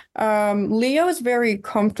aggression. Leo is very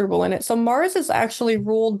comfortable in it. So Mars is actually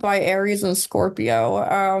ruled by Aries and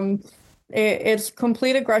Scorpio. It's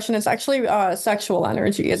complete aggression. It's actually sexual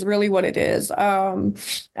energy is really what it is.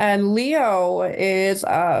 And Leo is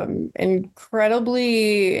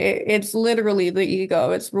incredibly, it's literally the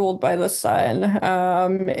ego. It's ruled by the sun.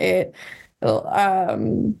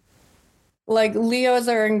 Like Leos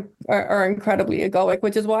are incredibly egoic,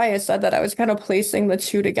 which is why I said that I was kind of placing the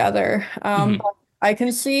two together. I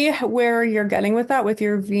can see where you're getting with that, with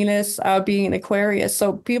your Venus being in Aquarius.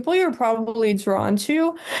 So people you're probably drawn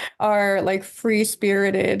to are like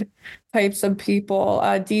free-spirited types of people,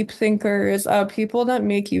 deep thinkers, people that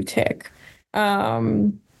make you tick,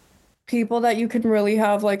 people that you can really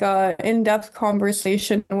have like a in-depth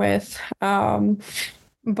conversation with.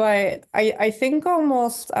 But I think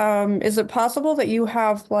almost, is it possible that you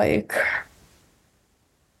have like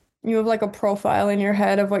a profile in your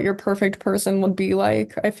head of what your perfect person would be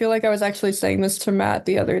like? I feel like I was actually saying this to Matt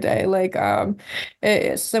the other day, like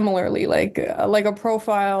similarly, like a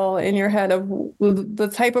profile in your head of the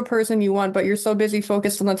type of person you want, but you're so busy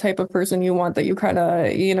focused on the type of person you want that you kind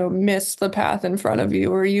of, miss the path in front of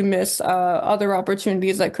you, or you miss other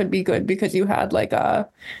opportunities that could be good because you had like a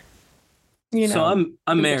So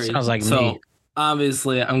I'm married. Sounds like so me.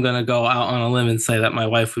 Obviously I'm gonna go out on a limb and say that my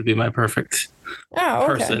wife would be my perfect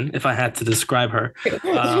person if I had to describe her.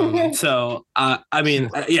 I mean,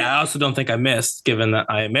 I also don't think I missed, given that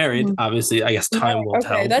I am married. Obviously, I guess time will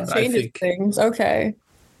tell. That changes things. Okay.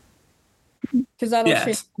 Because that'll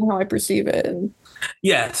change how I perceive it.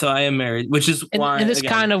 Yeah, so I am married, which is why. And this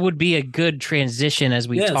kind of would be a good transition as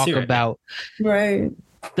we talk about. Right.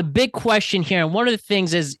 The big question here, and one of the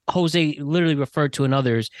things, as Jose literally referred to in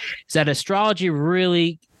others, is that astrology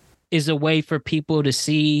really is a way for people to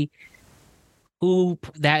see who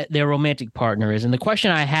that their romantic partner is. And the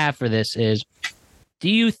question I have for this is,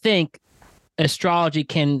 do you think astrology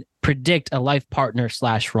can predict a life partner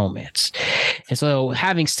 / romance? And so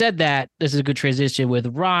having said that, this is a good transition with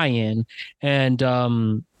Ryan. And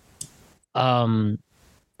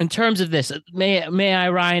in terms of this, may I,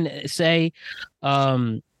 Ryan, say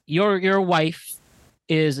your wife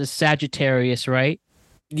is a Sagittarius, right?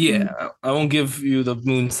 Yeah, I won't give you the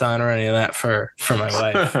moon sign or any of that for my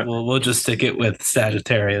wife. We'll just stick it with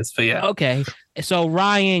Sagittarius. But yeah. Okay. So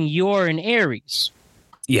Ryan, you're an Aries.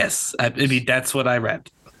 Yes, that's what I read.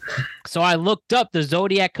 So I looked up the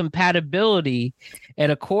zodiac compatibility,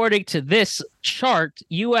 and according to this chart,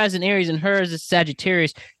 you as an Aries and her as a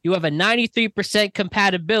Sagittarius, you have a 93%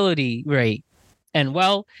 compatibility rate. And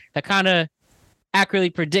well, that kind of accurately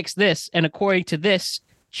predicts this. And according to this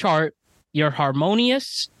chart, you're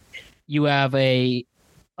harmonious. You have a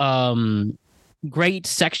great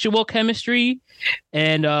sexual chemistry,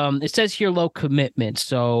 and it says here low commitment.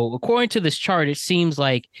 So according to this chart, it seems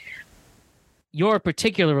like your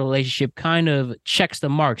particular relationship kind of checks the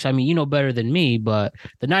marks. I mean, you know better than me, but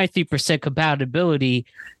the 93% compatibility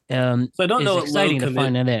so I don't know exciting to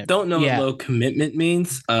find that in. Don't know what low commitment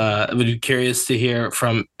means. I would be curious to hear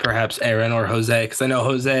from perhaps Aaron or Jose, because I know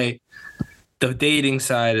Jose, the dating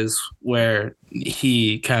side is where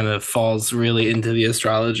he kind of falls really into the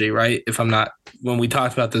astrology, right? If I'm not, when we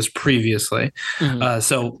talked about this previously.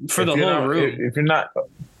 So for the whole room,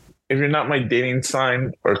 if you're not my dating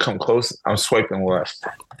sign or come close, I'm swiping left.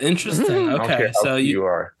 Interesting. Okay, I don't care how you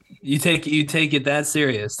are. You take it that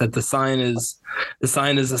serious, that the sign is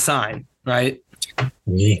a sign, right?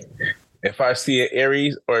 Yeah. If I see an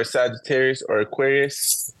Aries or a Sagittarius or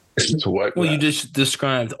Aquarius, What? Well, you just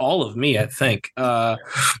described all of me, I think.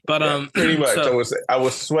 Pretty much. So, I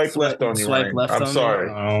was swipe left on you, swipe Ryan. left I'm on sorry.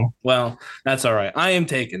 me. Oh, well, that's all right. I am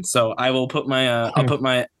taken, so I will put my I'll put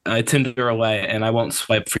my Tinder away, and I won't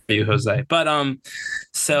swipe for you, Jose. But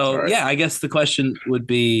so Right. yeah, I guess the question would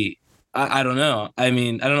be, I don't know. I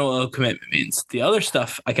mean, I don't know what low commitment means. The other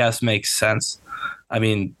stuff, I guess, makes sense. I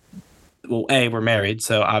mean, well, we're married,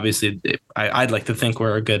 so obviously, I'd like to think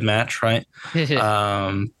we're a good match, right?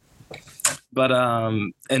 But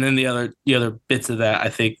and then the other bits of that I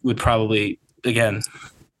think would probably, again,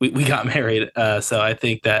 we got married, so I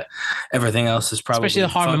think that everything else is probably, especially the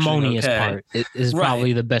harmonious okay. part is Right.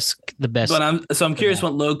 probably the best. But I'm curious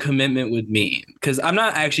what low commitment would mean, because I'm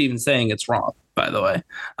not actually even saying it's wrong, by the way.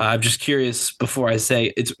 I'm just curious before I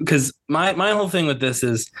say it's, because my whole thing with this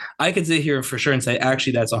is I could sit here for sure and say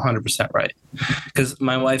actually that's 100% right, because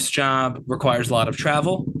my wife's job requires a lot of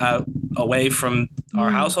travel away from our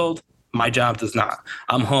household. My job does not.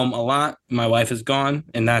 I'm home a lot. My wife is gone,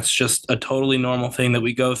 and that's just a totally normal thing that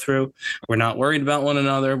we go through. We're not worried about one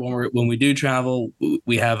another when we do travel.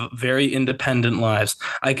 We have very independent lives.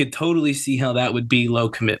 I could totally see how that would be low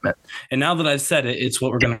commitment. And now that I've said it, it's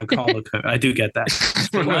what we're going to call low commitment. I do get that.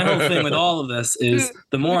 But my whole thing with all of this is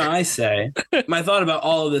the more I say, my thought about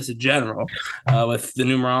all of this in general, with the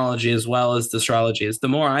numerology as well as the astrology, is the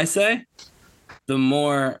more I say, the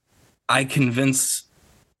more I convince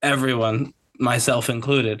everyone, myself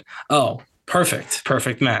included,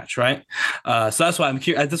 perfect match, right? So that's why I'm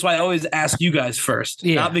curious. That's why I always ask you guys first,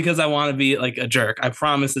 not because I want to be like a jerk. I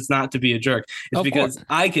promise it's not to be a jerk. It's because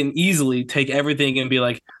I can easily take everything and be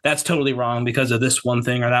like, that's totally wrong because of this one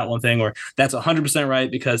thing or that one thing, or that's 100% right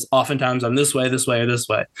because oftentimes I'm this way, or this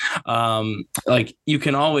way. Like you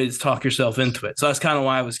can always talk yourself into it. So that's kind of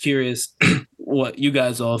why I was curious what you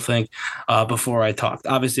guys all think before I talked.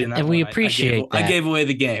 Obviously, in that and we appreciate that. I gave away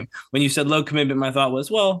the game. When you said low commitment, my thought was,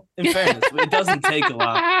 well, in fairness, it doesn't take a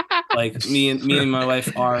lot. Like me and my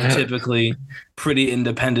wife are typically pretty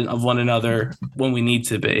independent of one another when we need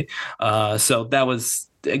to be. So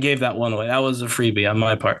I gave that one away. That was a freebie on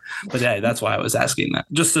my part. But hey, that's why I was asking that.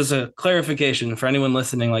 Just as a clarification for anyone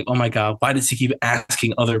listening, like, oh my God, why does he keep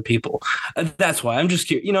asking other people? That's why. I'm just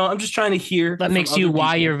curious. I'm just trying to hear. That makes you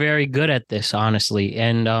why you're very good at this, honestly.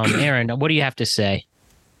 And Aaron, what do you have to say?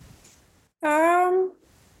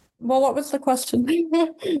 Well, what was the question?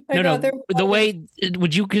 No. The way,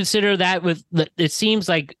 would you consider that it seems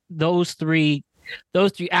like those three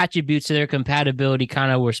attributes to their compatibility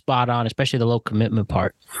kind of were spot on, especially the low commitment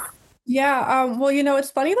part. Yeah. Well,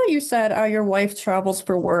 it's funny that you said your wife travels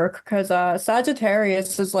for work, because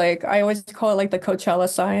Sagittarius is like, I always call it like the Coachella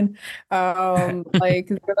sign. Like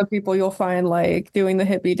they're the people you'll find like doing the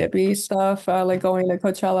hippy dippy stuff, like going to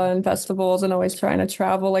Coachella and festivals and always trying to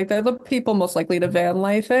travel. Like they're the people most likely to van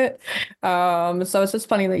life it. So it's just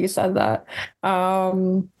funny that you said that.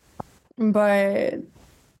 But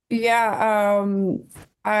yeah,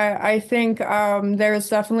 I think there's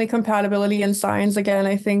definitely compatibility in signs. Again,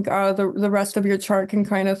 I think the rest of your chart can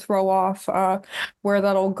kind of throw off where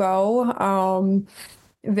that'll go.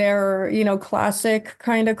 They're, classic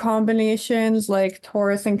kind of combinations like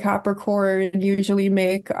Taurus and Capricorn usually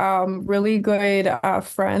make really good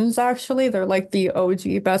friends, actually. They're like the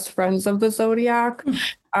OG best friends of the zodiac.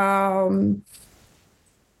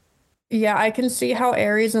 Yeah, I can see how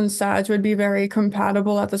Aries and Sag would be very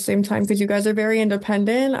compatible at the same time, because you guys are very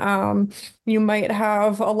independent. You might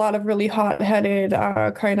have a lot of really hot-headed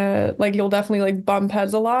kind of like, you'll definitely like bump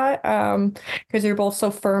heads a lot because you're both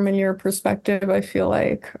so firm in your perspective, I feel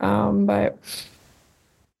like. But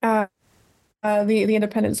the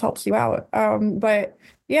independence helps you out. But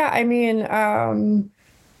yeah, I mean,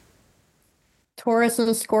 Taurus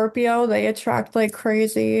and Scorpio, they attract like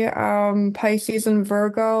crazy. Pisces and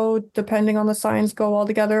Virgo, depending on the signs, go well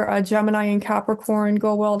together. Gemini and Capricorn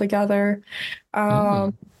go well together.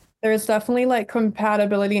 There's definitely like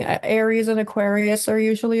compatibility. Aries and Aquarius are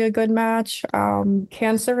usually a good match.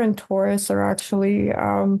 Cancer and Taurus are actually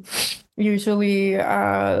usually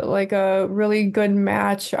like a really good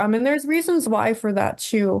match. And there's reasons why for that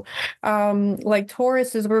too. Like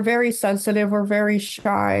Tauruses, we're very sensitive, we're very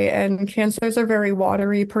shy, and Cancers are very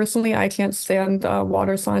watery. Personally, I can't stand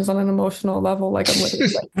water signs on an emotional level. Like I'm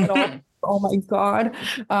literally like, oh my God.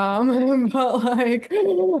 But like,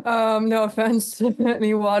 no offense to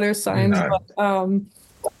any water signs,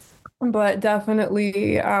 but But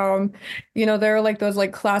definitely, there are like those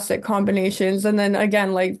like classic combinations. And then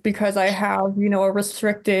again, like because I have, a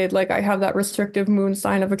restricted, like I have that restrictive moon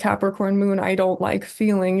sign of a Capricorn moon, I don't like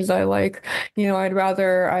feelings. I like, I'd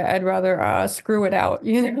rather screw it out,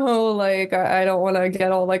 like I don't want to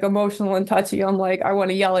get all like emotional and touchy. I'm like, I want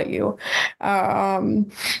to yell at you. But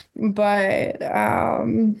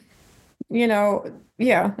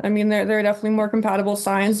yeah, I mean, there are definitely more compatible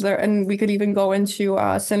signs there, and we could even go into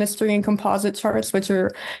synastry and composite charts, which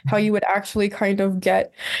are how you would actually kind of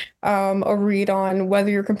get a read on whether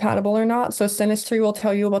you're compatible or not. So synastry will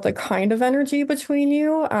tell you about the kind of energy between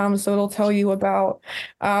you. So it'll tell you about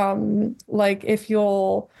like if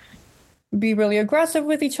you'll be really aggressive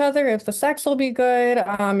with each other, if the sex will be good,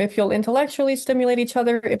 if you'll intellectually stimulate each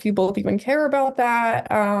other, if you both even care about that.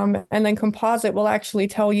 And then composite will actually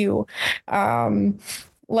tell you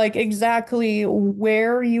like exactly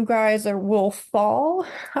where you guys will fall,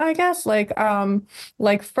 I guess. Like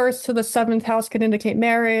first to the seventh house could indicate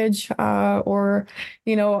marriage, or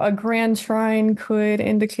a grand trine could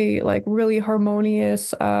indicate like really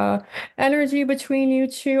harmonious energy between you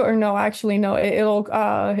two. Or no, actually no,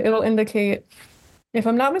 it'll indicate, if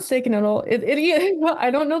I'm not mistaken, I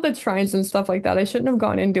don't know the trines and stuff like that. I shouldn't have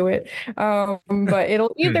gone into it. But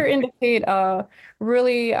it'll either indicate a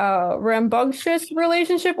really rambunctious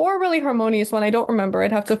relationship or really harmonious one. I don't remember.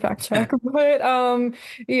 I'd have to fact check. But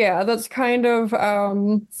yeah, that's kind of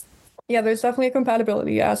yeah, there's definitely a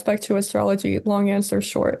compatibility aspect to astrology. Long answer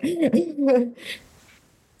short.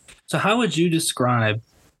 So how would you describe,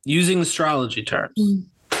 using astrology terms,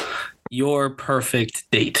 your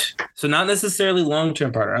perfect date? So not necessarily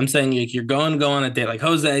long-term partner. I'm saying like you're going to go on a date. Like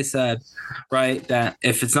Jose said, right, that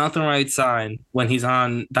if it's not the right sign when he's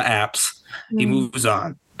on the apps, he moves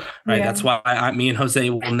on. Right. Yeah. That's why me and Jose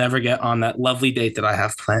will never get on that lovely date that I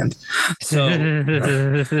have planned. So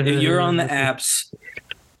if you're on the apps,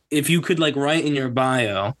 if you could like write in your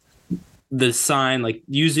bio the sign, like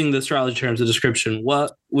using the astrology terms of description,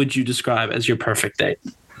 what would you describe as your perfect date?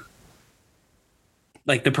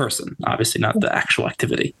 Like the person, obviously, not the actual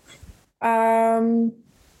activity.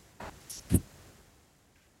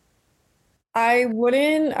 I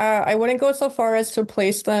wouldn't go so far as to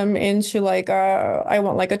place them into like I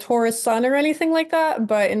want like a Taurus sun or anything like that.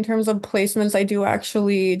 But in terms of placements, I do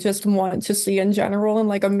actually just want to see in general in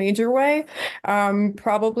like a major way.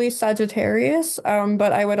 Probably Sagittarius.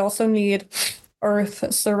 But I would also need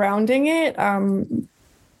Earth surrounding it.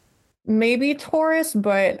 Maybe Taurus,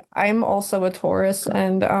 but I'm also a Taurus,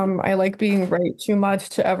 and I like being right too much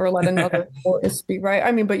to ever let another Taurus be right.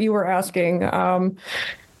 I mean, but you were asking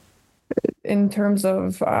in terms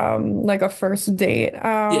of like a first date.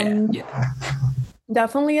 Yeah.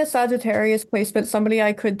 Definitely a Sagittarius placement, somebody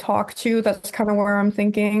I could talk to. That's kind of where I'm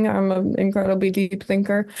thinking. I'm an incredibly deep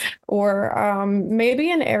thinker. Or maybe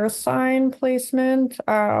an air sign placement,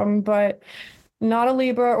 but not a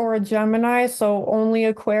Libra or a Gemini, so only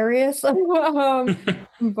Aquarius. But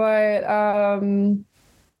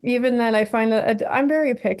even then, I find that I'm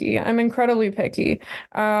very picky. I'm incredibly picky.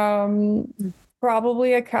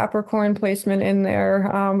 Probably a Capricorn placement in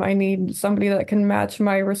there. I need somebody that can match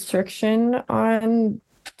my restriction on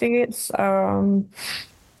dates. Yeah,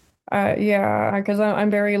 because I'm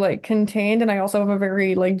very like contained, and I also have a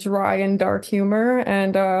very like dry and dark humor,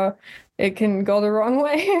 and it can go the wrong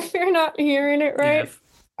way if you're not hearing it right.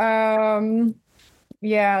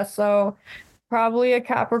 Yeah, so probably a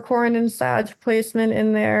Capricorn and Sag placement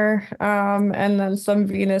in there, and then some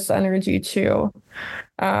Venus energy too.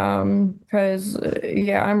 Because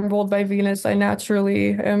yeah, I'm ruled by Venus. I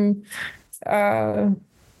naturally am I'm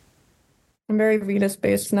very Venus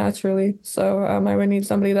based naturally. So I would need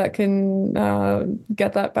somebody that can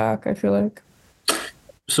get that back, I feel like.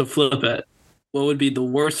 So flip it. What would be the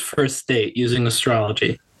worst first date using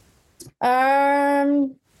astrology?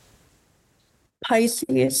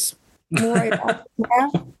 Pisces. Right off the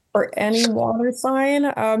bat, or any water sign.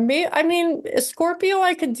 I mean, Scorpio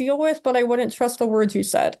I could deal with, but I wouldn't trust the words you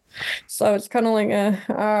said. So it's kind of like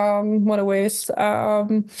what a waste.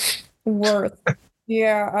 Worth.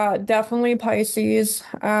 Yeah, definitely Pisces.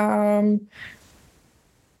 A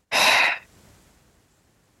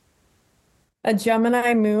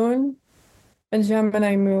Gemini moon.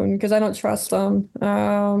 Because I don't trust them.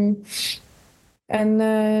 And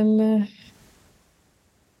then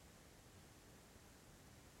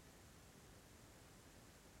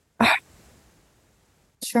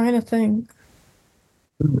trying to think.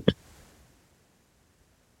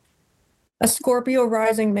 A Scorpio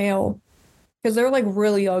rising male. Because they're like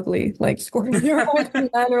really ugly. Like Scorpio men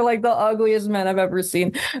are like the ugliest men I've ever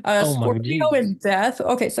seen. Scorpio is death.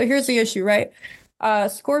 Okay, so here's the issue, right?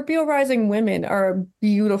 Scorpio rising women are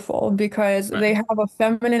beautiful because they have a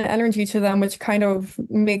feminine energy to them, which kind of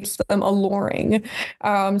makes them alluring.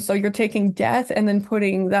 So you're taking death and then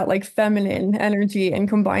putting that like feminine energy and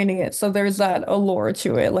combining it. So there's that allure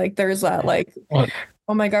to it. Like there's that like,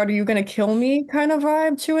 oh my God, are you gonna kill me kind of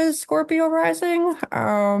vibe to his Scorpio rising.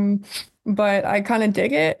 But I kind of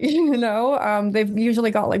dig it, you know. They've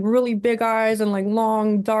usually got like really big eyes and like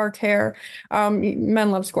long dark hair.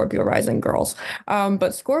 Men love Scorpio rising girls.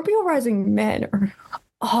 But Scorpio rising men are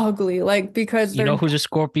ugly, like because You know who's a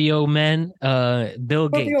Scorpio man? Bill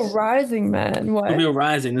Scorpio Gates. rising men. What? Scorpio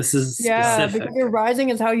rising. This is specific. Because your rising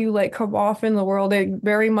is how you like come off in the world. It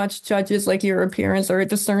very much judges like your appearance, or it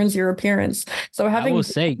discerns your appearance. So having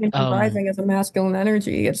rising as a masculine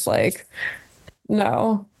energy, it's like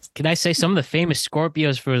no. Can I say some of the famous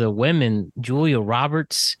Scorpios for the women? Julia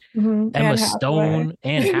Roberts, Emma Stone,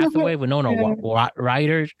 Anne Hathaway, Winona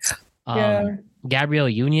Ryder, Gabrielle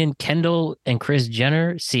Union, Kendall and Kris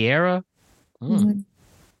Jenner, Sierra. How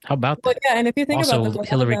about that? Well, yeah, and if you think also, about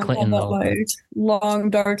Hillary Clinton, though. Like long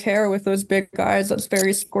dark hair with those big eyes, that's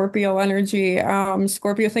very Scorpio energy.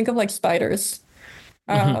 Scorpio, think of like spiders.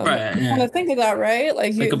 Right, yeah. Kind of think of that, right?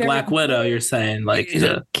 Like a Black Widow, you're saying, like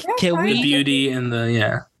the beauty and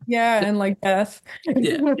the and like death.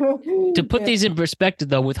 To put these in perspective,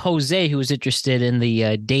 though, with Jose, who was interested in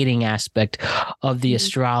the dating aspect of the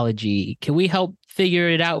astrology, can we help figure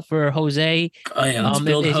it out for Jose? Oh yeah, let's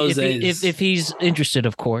build Jose's. If he's interested,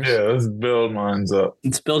 of course. Yeah, let's build mine's up.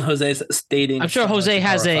 Let's build Jose's dating. I'm sure Jose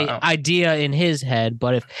has an idea in his head,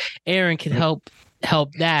 but if Aaron can help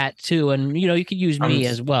that too, and you know, you could use me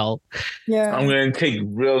as well. Yeah, I'm gonna take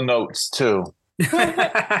real notes too.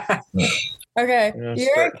 Okay,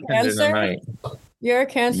 you're a Cancer. You're a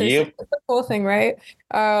Cancer. Yep. So that's the cool thing, right?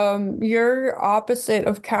 You're opposite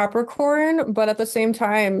of Capricorn, but at the same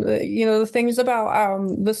time, you know, the things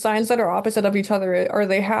about the signs that are opposite of each other are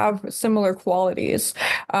they have similar qualities.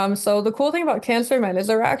 So the cool thing about Cancer men is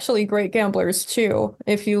they're actually great gamblers too,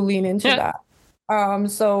 if you lean into that.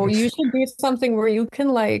 So you should do something where you can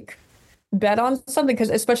like bet on something,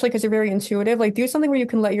 especially because you're very intuitive. Like do something where you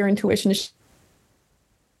can let your intuition.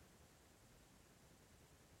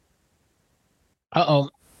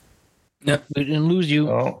 Yep, we didn't lose you.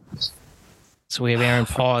 Oh. So we have Aaron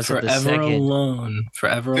pause at the Forever second. alone.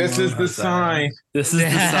 Forever alone. This is the sign. This is the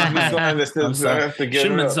sign. I'm sorry. Shouldn't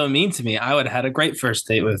have been so mean to me. I would have had a great first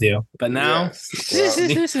date with you. But now,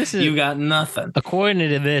 you got nothing. According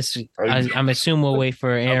to this, I'm assuming we'll wait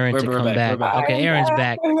for Aaron to come back. Okay, Aaron's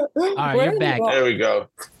back. All right, you're back. There we go.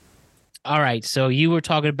 All right, so you were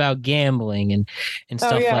talking about gambling and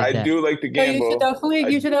stuff like that. I do like to gamble.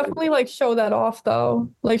 You should definitely like show that off though.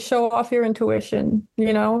 Like show off your intuition,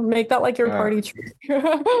 you know, make that like your party trick.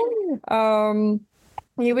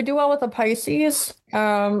 You would do well with a Pisces.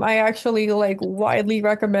 I actually like widely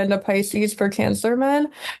recommend a Pisces for Cancer men,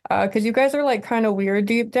 because you guys are like kind of weird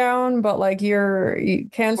deep down, but like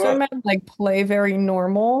Cancer men like play very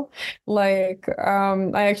normal. Like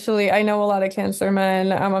I know a lot of Cancer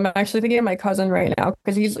men. I'm actually thinking of my cousin right now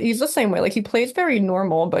because he's the same way. Like he plays very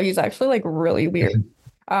normal, but he's actually like really weird.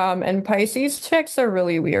 And Pisces chicks are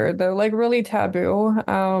really weird. They're like really taboo.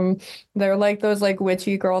 They're like those like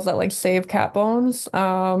witchy girls that like save cat bones.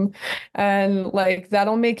 And like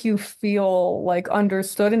that'll make you feel like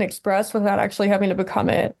understood and expressed without actually having to become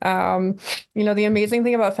it. You know, the amazing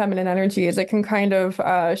thing about feminine energy is it can kind of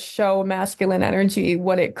show masculine energy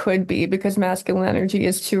what it could be, because masculine energy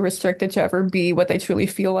is too restricted to ever be what they truly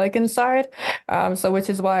feel like inside. So which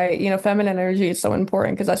is why, you know, feminine energy is so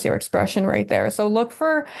important, because that's your expression right there. So look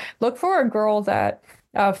for a girl that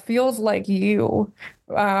feels like you,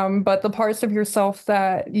 but the parts of yourself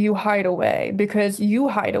that you hide away, because you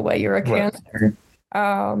hide away. You're a Cancer.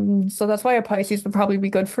 So that's why a Pisces would probably be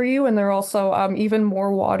good for you. And they're also even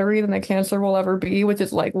more watery than a Cancer will ever be, which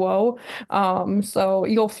is like, whoa. So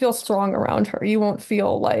you'll feel strong around her. You won't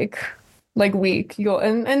feel like weak.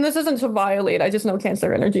 And this isn't to violate, I just know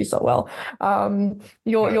Cancer energy so well.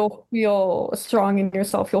 You'll feel strong in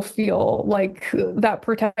yourself. You'll feel like that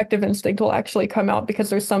protective instinct will actually come out because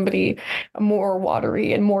there's somebody more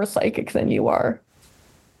watery and more psychic than you are.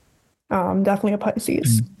 Definitely a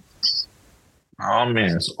Pisces. Oh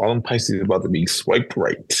man, so all them Pisces about to be swiped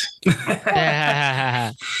right.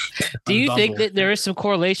 Do you think that there is some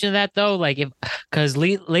correlation to that though? Like because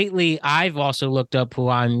lately I've also looked up who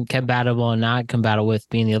I'm compatible and not compatible with,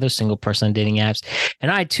 being the other single person on dating apps. And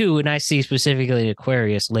I see specifically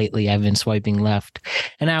Aquarius lately, I've been swiping left.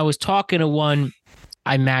 And I was talking to one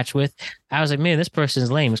I matched with. I was like, man, this person's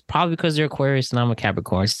lame. It's probably because they're Aquarius and I'm a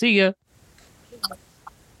Capricorn. See ya.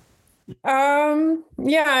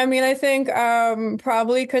 Yeah, I mean, I think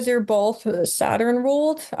probably because you're both Saturn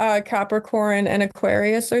ruled, Capricorn and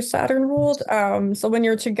Aquarius are Saturn ruled. So when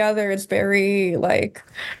you're together, it's very like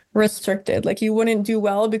restricted. Like you wouldn't do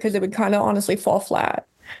well because it would kind of honestly fall flat.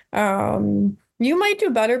 You might do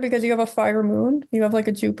better because you have a fire moon. You have like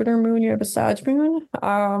a Jupiter moon, you have a Sag moon.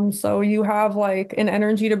 So you have like an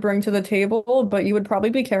energy to bring to the table, but you would probably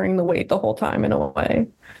be carrying the weight the whole time in a way.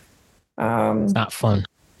 It's not fun.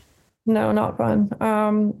 No, not fun.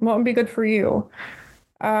 What would be good for you?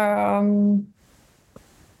 I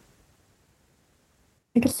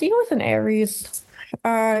could see you with an Aries.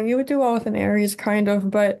 You would do well with an Aries, kind of,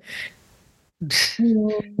 but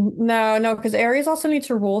no, because Aries also need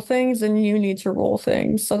to rule things and you need to rule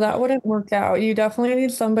things. So that wouldn't work out. You definitely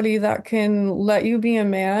need somebody that can let you be a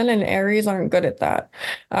man, and Aries aren't good at that.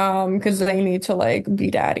 Because they need to like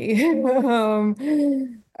be daddy.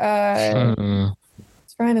 Hmm.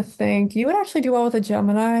 Trying to think. You would actually do well with a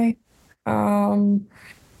Gemini.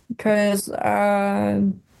 Because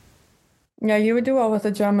yeah, you would do well with a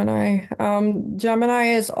Gemini. Gemini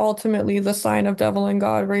is ultimately the sign of devil and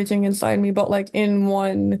God raging inside me, but like in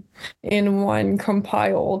one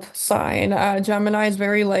compiled sign. Gemini is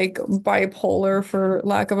very like bipolar, for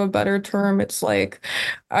lack of a better term. It's like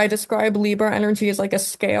I describe Libra energy as like a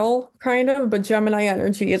scale, kind of, but Gemini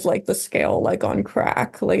energy is like the scale, like on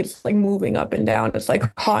crack. Like it's like moving up and down. It's like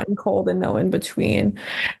hot and cold and no in between.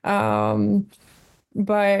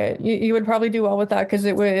 But you would probably do well with that because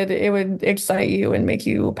it would excite you and make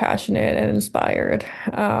you passionate and inspired.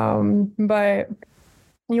 But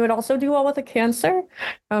you would also do well with a Cancer,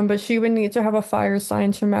 but she would need to have a fire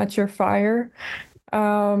sign to match your fire.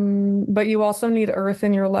 But you also need Earth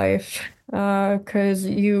in your life, because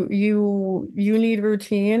you need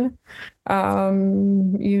routine.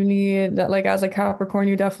 You need that, like as a Capricorn,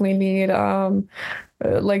 you definitely need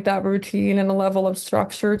like that routine and a level of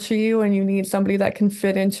structure to you, and you need somebody that can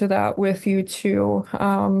fit into that with you too.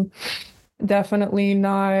 Definitely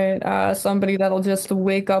not somebody that'll just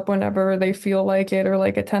wake up whenever they feel like it, or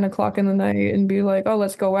like at 10 o'clock in the night and be like, oh,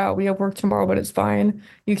 let's go out. We have work tomorrow, but it's fine.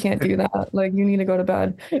 You can't do that. Like, you need to go to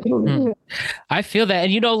bed. I feel that.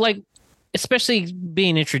 And, like, especially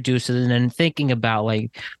being introduced to it and then thinking about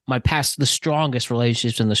like my past, the strongest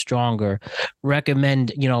relationships and the stronger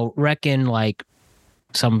reckon like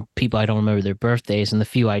some people I don't remember their birthdays, and the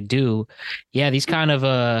few I do, yeah, these kind of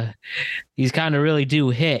really do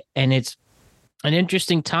hit, and it's an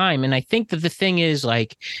interesting time. And I think that the thing is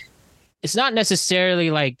like, it's not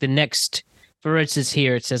necessarily like the next, for instance,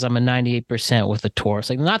 here it says I'm a 98% with a Taurus.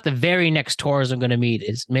 Like not the very next Taurus I'm going to meet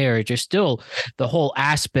is marriage. There's still the whole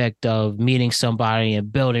aspect of meeting somebody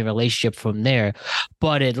and building a relationship from there.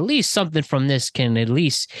 But at least something from this can at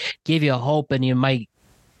least give you hope, and you might,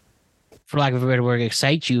 for lack of a better word,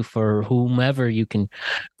 excite you for whomever you can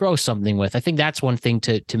grow something with. I think that's one thing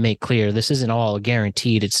to make clear. This isn't all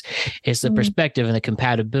guaranteed. It's the perspective and the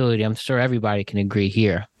compatibility. I'm sure everybody can agree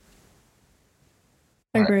here.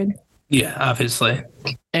 Agreed. Yeah, obviously.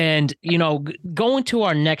 And, going to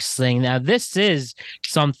our next thing. Now, this is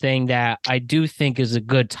something that I do think is a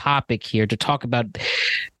good topic here to talk about,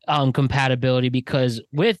 compatibility, because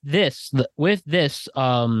with this,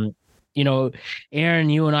 Aaron,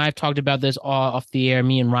 you and I have talked about this all off the air,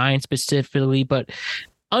 me and Ryan specifically, but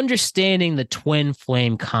understanding the twin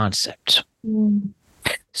flame concept.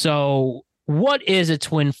 So what is a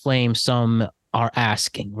twin flame? Some are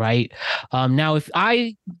asking, right? Now, if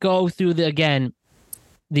I go through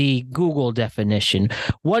the Google definition,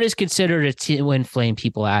 what is considered a twin flame,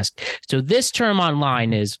 people ask. So this term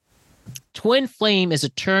online is, twin flame is a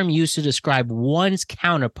term used to describe one's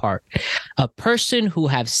counterpart, a person who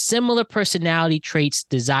have similar personality traits,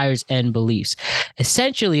 desires, and beliefs.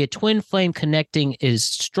 Essentially, a twin flame connecting is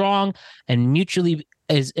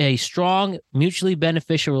a strong, mutually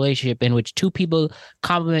beneficial relationship in which two people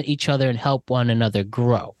complement each other and help one another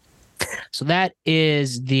grow. So that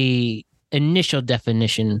is the initial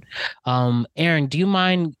definition. Aaron, do you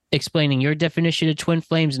mind explaining your definition of twin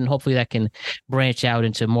flames, and hopefully that can branch out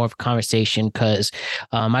into more of a conversation, because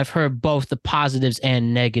I've heard both the positives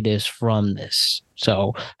and negatives from this.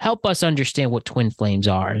 So help us understand what twin flames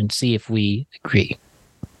are and see if we agree.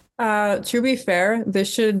 To be fair,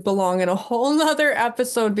 this should belong in a whole nother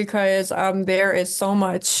episode because there is so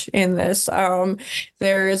much in this.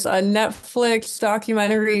 There is a Netflix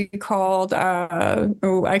documentary called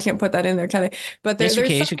I can't put that in there, can I? But yes,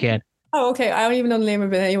 you can. Oh, okay. I don't even know the name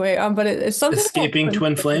of it anyway. But it's something Escaping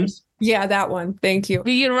Twin Flames. Yeah, that one. Thank you.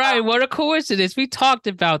 You're right. What a coincidence. We talked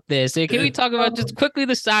about this. And can we talk about just quickly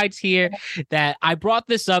the sides here that I brought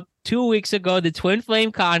this up 2 weeks ago, the twin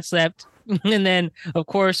flame concept. And then, of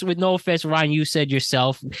course, with no offense, Ryan, you said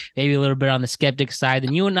yourself, maybe a little bit on the skeptic side.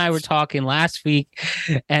 And you and I were talking last week,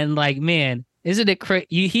 and like, man, isn't it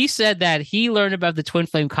crazy? He said that he learned about the twin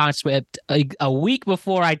flame concept a week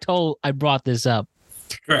before I brought this up.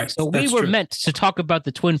 Correct. So we were meant to talk about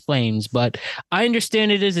the twin flames, but I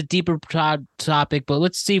understand it is a deeper topic. But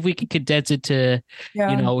let's see if we can condense it to,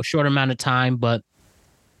 a short amount of time. But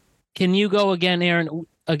can you go again, Aaron?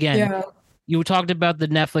 Again. Yeah. You talked about the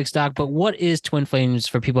Netflix doc, but what is twin flames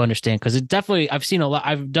for people to understand? Because it definitely, I've seen a lot.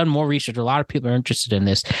 I've done more research. A lot of people are interested in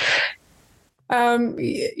this.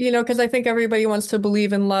 Because I think everybody wants to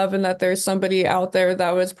believe in love and that there's somebody out there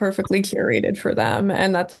that was perfectly curated for them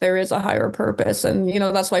and that there is a higher purpose. And,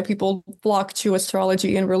 that's why people flock to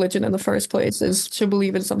astrology and religion in the first place, is to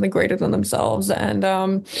believe in something greater than themselves. And,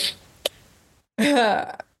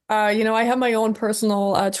 I have my own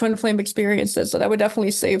personal twin flame experiences that I would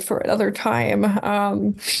definitely save for another time.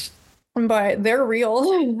 But they're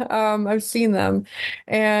real. I've seen them.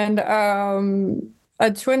 And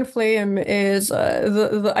a twin flame is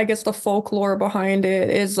I guess the folklore behind it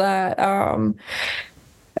is that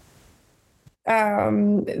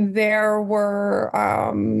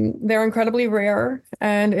they're incredibly rare,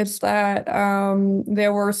 and it's that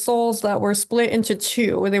there were souls that were split into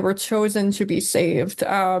two. They were chosen to be saved,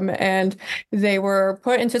 and they were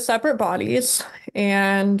put into separate bodies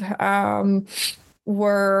and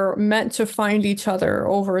were meant to find each other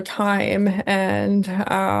over time,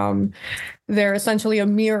 and they're essentially a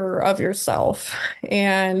mirror of yourself.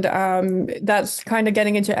 And that's kind of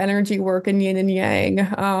getting into energy work and yin and yang,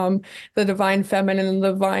 the divine feminine and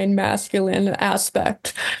the divine masculine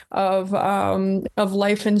aspect of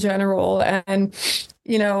life in general. And,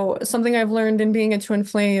 something I've learned in being a twin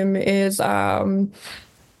flame is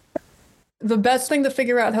the best thing to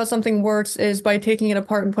figure out how something works is by taking it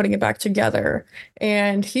apart and putting it back together.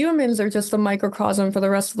 And humans are just a microcosm for the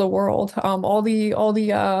rest of the world. All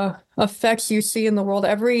the effects you see in the world,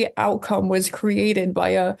 every outcome was created by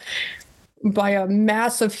a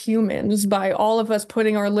mass of humans, by all of us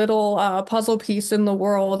putting our little puzzle piece in the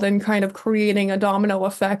world and kind of creating a domino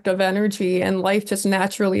effect of energy. And life just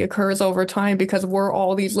naturally occurs over time because we're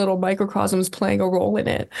all these little microcosms playing a role in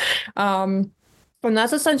it. And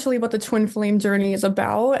that's essentially what the twin flame journey is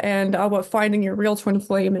about. And what finding your real twin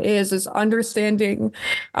flame is understanding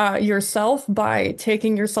yourself by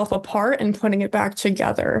taking yourself apart and putting it back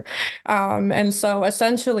together. And so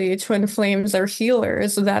essentially twin flames are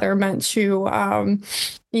healers that are meant to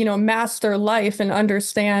master life and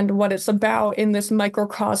understand what it's about in this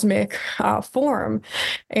microcosmic form.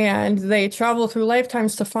 And they travel through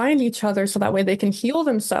lifetimes to find each other so that way they can heal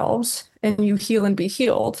themselves and you heal and be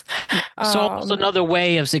healed. So also another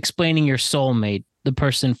way of explaining your soulmate, the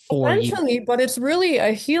person for essentially, you. But it's really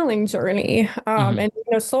a healing journey. And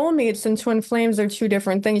soulmates and twin flames are two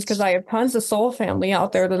different things, because I have tons of soul family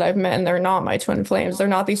out there that I've met and they're not my twin flames. They're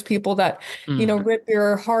not these people that, rip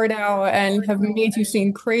your heart out and have made you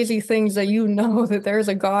see crazy things that that there's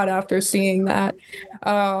a God after seeing that.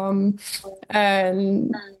 And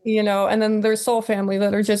then there's soul family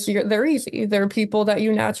that are just, they're easy. They're people that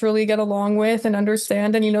you naturally get along with and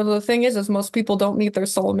understand. And, the thing is most people don't meet their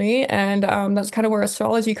soulmate. And that's kind of where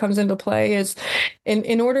astrology comes into play, is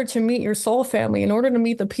in order to meet your soul family, in order to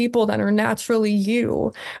meet the people that are naturally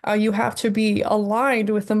you, you have to be aligned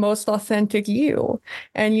with the most authentic you.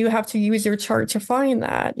 And you have to use your chart to find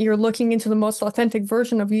that. You're looking into the most authentic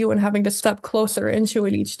version of you and having to step closer into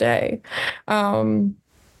it each day. And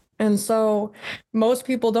so most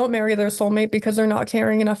people don't marry their soulmate because they're not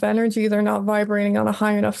carrying enough energy. They're not vibrating on a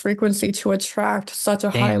high enough frequency to attract such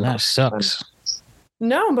a high level. That sucks.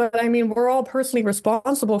 No, but I mean, we're all personally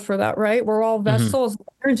responsible for that, right? We're all vessels of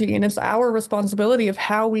energy, and it's our responsibility of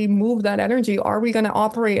how we move that energy. Are we going to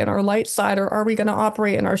operate in our light side, or are we going to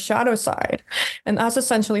operate in our shadow side? And that's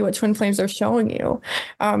essentially what twin flames are showing you.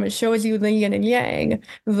 It shows you the yin and yang,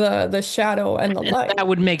 the shadow and the light. That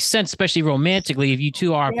would make sense, especially romantically, if you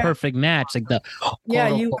two are a perfect match, like the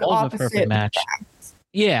perfect match.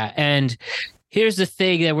 Yeah, and here's the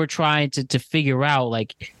thing that we're trying to figure out,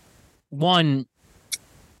 like, one,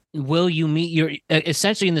 will you meet your,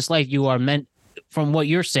 essentially in this life, you are meant, from what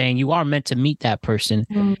you're saying, you are meant to meet that person.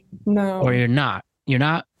 No. Or you're not. You're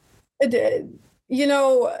not? And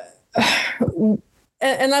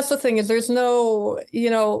that's the thing, is there's no,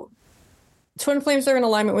 twin flames are in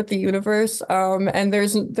alignment with the universe, and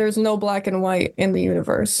there's no black and white in the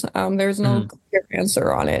universe. There's no clear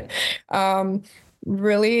answer on it.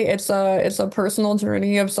 Really, it's a personal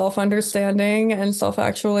journey of self-understanding and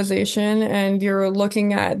self-actualization, and you're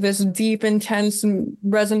looking at this deep, intense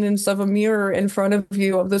resonance of a mirror in front of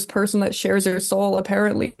you of this person that shares your soul,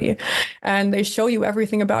 apparently. And they show you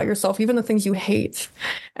everything about yourself, even the things you hate.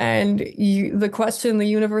 And the question the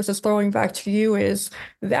universe is throwing back to you is,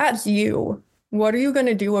 that's you. What are you going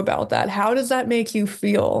to do about that? How does that make you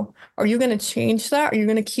feel? Are you going to change that? Are you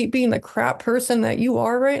going to keep being the crap person that you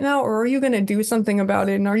are right now? Or are you going to do something about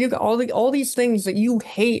it? And are you all these things that you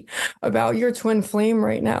hate about your twin flame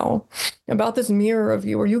right now, about this mirror of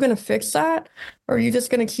you, are you going to fix that? Or are you just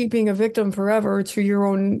going to keep being a victim forever to your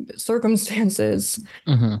own circumstances?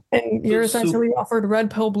 Mm-hmm. And you're essentially offered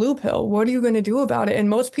red pill, blue pill. What are you going to do about it? And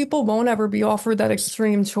most people won't ever be offered that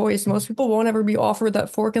extreme choice. Most people won't ever be offered that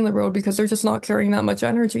fork in the road because they're just not carrying that much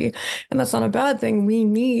energy. And that's not a bad thing. We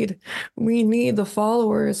need the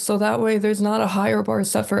followers, so that way there's not a higher bar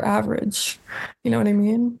set for average. You know what I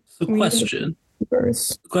mean? So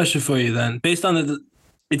question for you then. Based on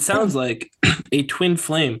it sounds like a twin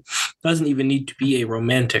flame doesn't even need to be a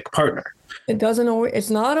romantic partner. It doesn't always, it's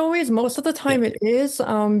not always, most of the time it is,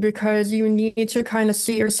 because you need to kind of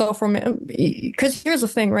see yourself from it. Because here's the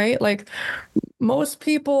thing, right? Like, most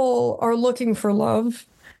people are looking for love.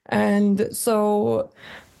 And so,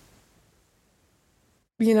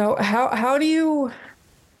 how do you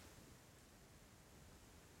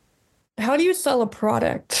sell a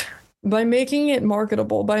product? By making it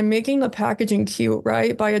marketable, by making the packaging cute,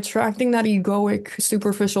 right? By attracting that egoic,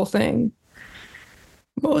 superficial thing.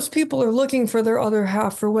 Most people are looking for their other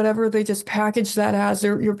half, for whatever they just package that as.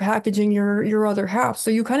 You're packaging your other half. So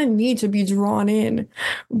you kind of need to be drawn in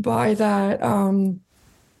by that.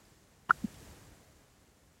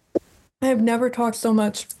 I have never talked so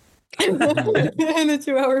much in a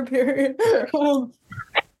 2-hour period.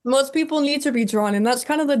 Most people need to be drawn in. That's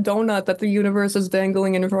kind of the donut that the universe is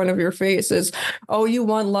dangling in front of your face is, oh, you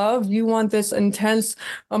want love? You want this intense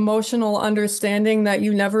emotional understanding that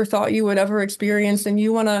you never thought you would ever experience. And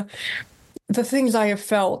you want the things I have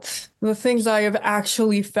felt, the things I have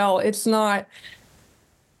actually felt. It's not,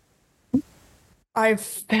 I've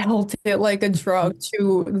felt it like a drug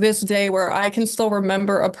to this day where I can still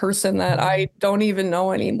remember a person that I don't even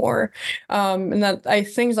know anymore. And that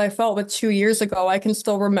things I felt with 2 years ago, I can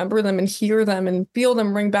still remember them and hear them and feel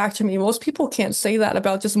them ring back to me. Most people can't say that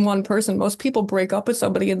about just one person. Most people break up with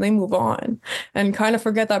somebody and they move on and kind of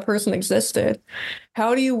forget that person existed.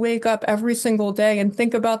 How do you wake up every single day and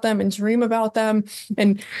think about them and dream about them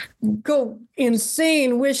and go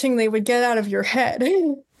insane wishing they would get out of your head?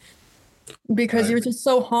 Because you're just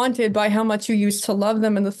so haunted by how much you used to love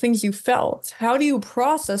them and the things you felt. How do you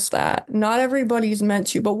process that? Not everybody's meant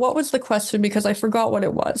to. But what was the question? Because I forgot what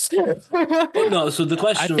it was. No, so the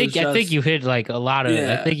question I think you hit like a lot of.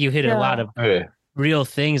 Yeah. I think you hit a lot of real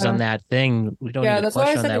things on that thing. We don't need to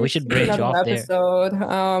question on that. We should bridge off episode,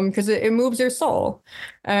 because it moves your soul.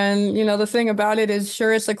 And the thing about it is,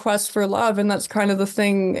 sure, it's a quest for love, and that's kind of the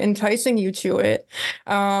thing enticing you to it.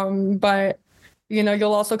 But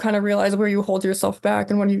you'll also kind of realize where you hold yourself back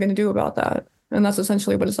and what are you going to do about that? And that's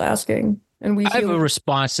essentially what it's asking. And I have a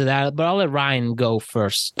response to that, but I'll let Ryan go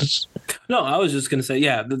first. No, I was just going to say,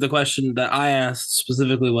 the question that I asked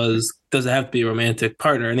specifically was, does it have to be a romantic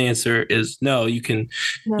partner? And the answer is no. You can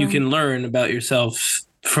learn about yourself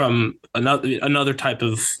from another type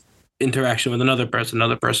of interaction with another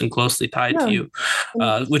person closely tied to you,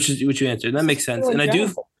 which you answered. And that makes sense. And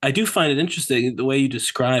I do find it interesting the way you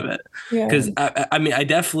describe it, because I mean, I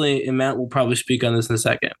definitely, and Matt will probably speak on this in a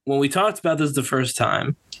second. When we talked about this the first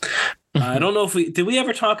time, I don't know if did we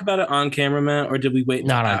ever talk about it on camera, Matt, or did we wait?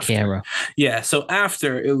 Not on camera. Yeah. So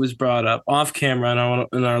after it was brought up off camera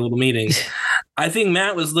in our little meeting, I think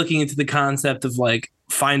Matt was looking into the concept of like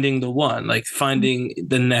finding the one, like finding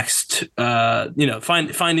the next,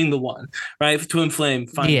 finding the one, right? Twin flame,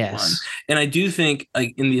 finding the one. And I do think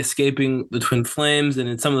like in the escaping the twin flames and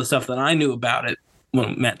in some of the stuff that I knew about it,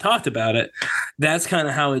 when Matt talked about it, that's kind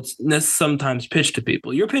of how it's sometimes pitched to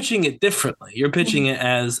people. You're pitching it differently. You're pitching it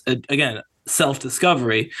as, again,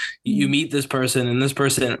 self-discovery. You meet this person and this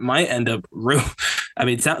person might end up I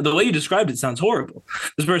mean, the way you described it sounds horrible.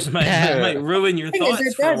 This person might ruin your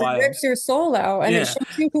thoughts for a while. It rips your soul out and it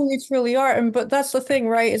shows you who you truly are. But that's the thing,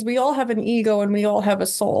 right? Is we all have an ego and we all have a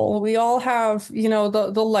soul. We all have,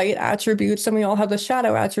 the light attributes and we all have the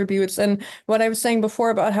shadow attributes. And what I was saying before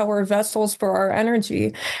about how we're vessels for our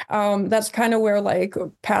energy, that's kind of where like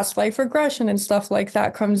past life regression and stuff like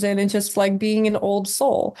that comes in, and just like being an old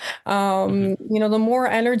soul. The more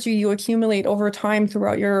energy you accumulate over time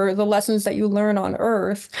throughout the lessons that you learn on Earth,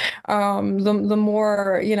 earth, the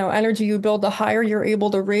more, energy you build, the higher you're able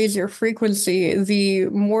to raise your frequency, the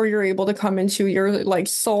more you're able to come into your like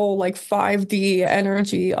soul, like 5D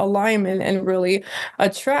energy alignment and really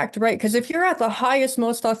attract, right? Because if you're at the highest,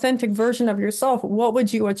 most authentic version of yourself, what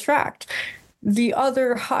would you attract? The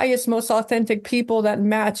other highest, most authentic people that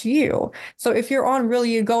match you. So if you're on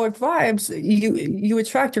really egoic vibes, you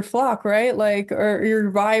attract your flock, right? Like, or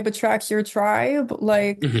your vibe attracts your tribe.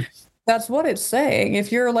 Like, that's what it's saying.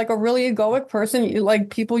 If you're like a really egoic person, like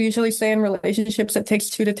people usually say in relationships, it takes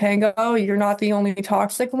two to tango. You're not the only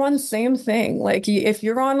toxic one. Same thing. Like if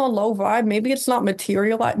you're on a low vibe, maybe it's not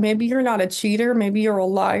material. Maybe you're not a cheater. Maybe you're a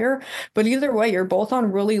liar. But either way, you're both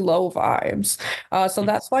on really low vibes. So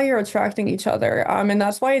that's why you're attracting each other. And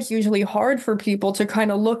that's why it's usually hard for people to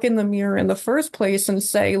kind of look in the mirror in the first place and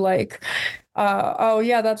say like, oh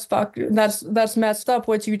yeah, that's messed up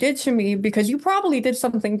what you did to me, because you probably did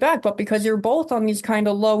something back, but because you're both on these kind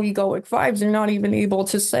of low egoic vibes, you're not even able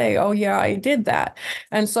to say, oh yeah, I did that.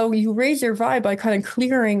 And so you raise your vibe by kind of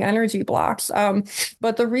clearing energy blocks.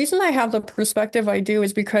 But the reason I have the perspective I do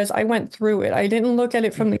is because I went through it. I didn't look at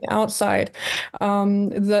it from the outside.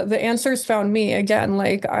 The answers found me again.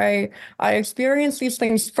 Like I experienced these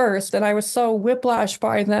things first, and I was so whiplash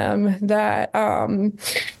by them that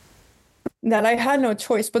I had no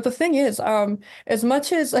choice. But the thing is, as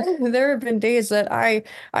much as there have been days that I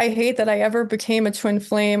hate that I ever became a twin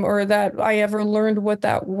flame or that I ever learned what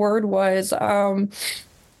that word was,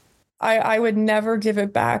 I would never give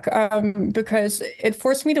it back, because it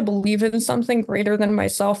forced me to believe in something greater than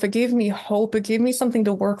myself. It gave me hope. It gave me something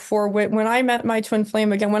to work for. When I met my twin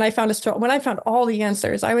flame again, when I found all the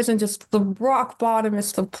answers, I was in just the rock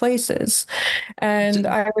bottomest of places, and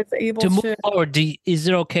I was able to move forward. Is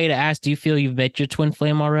it okay to ask? Do you feel you've met your twin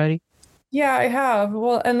flame already? Yeah, I have.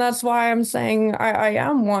 Well, and that's why I'm saying I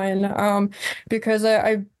am one, because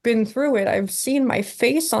I've been through it. I've seen my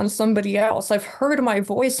face on somebody else. I've heard my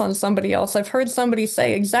voice on somebody else. I've heard somebody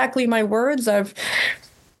say exactly my words. I've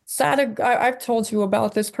told you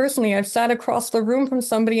about this personally. I've sat across the room from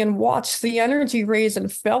somebody and watched the energy raise and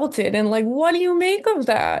felt it. And like, what do you make of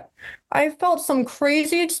that? I felt some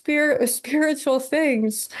crazy spiritual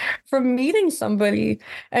things from meeting somebody,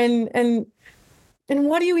 and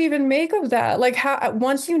what do you even make of that? Like how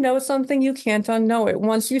once you know something, you can't unknow it.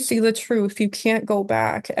 Once you see the truth, you can't go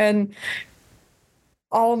back. And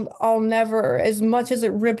I'll never, as much as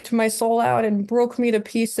it ripped my soul out and broke me to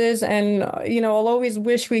pieces, and I'll always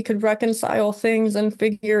wish we could reconcile things and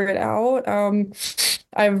figure it out.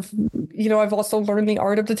 I've also learned the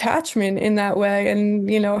art of detachment in that way, and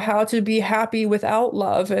how to be happy without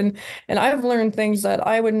love, and I've learned things that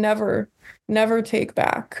I would never take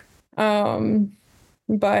back.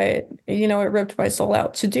 But it ripped my soul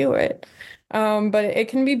out to do it. But it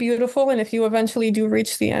can be beautiful, and if you eventually do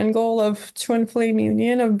reach the end goal of twin flame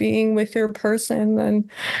union, of being with your person,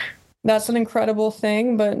 then that's an incredible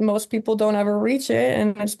thing. But most people don't ever reach it,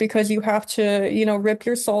 and it's because you have to rip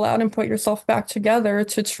your soul out and put yourself back together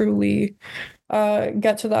to truly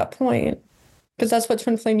get to that point, because that's what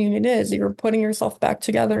twin flame union is. You're putting yourself back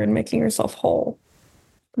together and making yourself whole.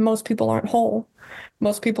 Most people aren't whole.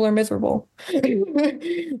 Most people are miserable.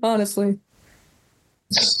 Honestly.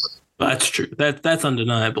 That's true. That's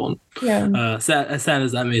undeniable. Yeah. As sad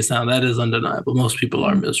as that may sound, that is undeniable. Most people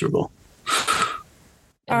are miserable.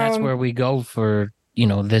 And that's where we go for,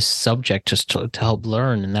 this subject, just to help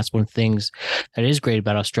learn. And that's one of the things that is great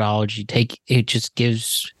about astrology. It just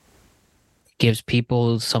gives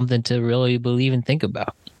people something to really believe and think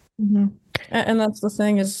about. Mm-hmm. And that's the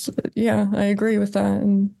thing is, yeah, I agree with that.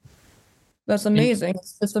 And that's amazing.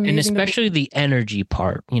 It's amazing. And especially the energy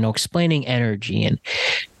part, explaining energy, and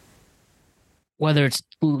whether it's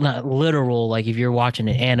not literal, like if you're watching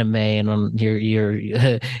an anime and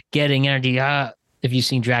you're getting energy, if you've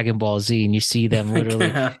seen Dragon Ball Z and you see them literally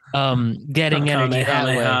getting energy that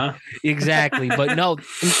way. Exactly. But no,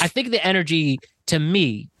 I think the energy to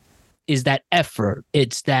me is that effort.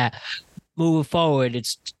 It's that moving forward.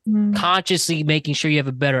 It's consciously making sure you have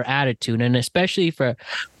a better attitude. And especially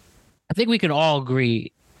I think we can all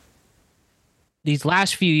agree, these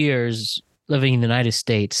last few years living in the United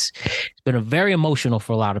States, it's been very emotional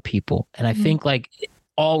for a lot of people. And I think we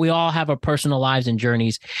all have our personal lives and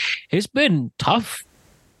journeys. It's been tough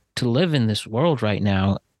to live in this world right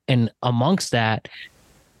now. And amongst that,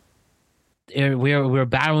 we're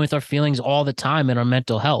battling with our feelings all the time and our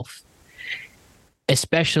mental health,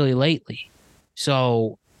 especially lately.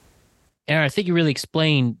 So, Aaron, I think you really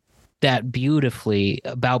explained that beautifully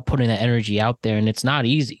about putting that energy out there, and it's not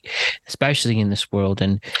easy, especially in this world.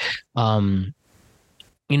 And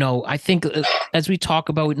I think as we talk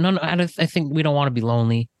about, I think we don't want to be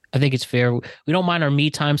lonely. I think it's fair. We don't mind our me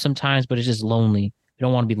time sometimes, but it's just lonely. We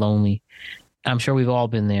don't want to be lonely. I'm sure we've all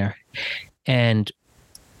been there. And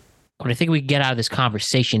what I think we get out of this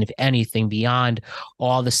conversation, if anything, beyond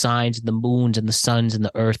all the signs, the moons and the suns and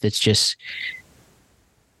the earth, it's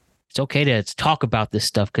okay to talk about this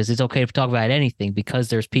stuff, because it's okay to talk about anything, because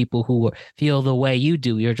there's people who feel the way you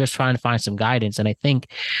do. You're just trying to find some guidance. And I think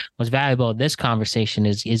what's valuable in this conversation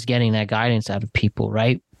is getting that guidance out of people,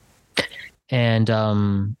 right? And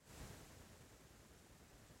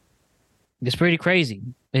it's pretty crazy.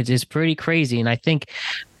 It is pretty crazy. And I think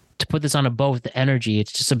to put this on a boat with the energy,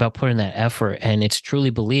 it's just about putting that effort, and it's truly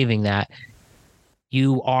believing that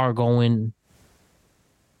you're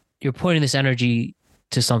putting this energy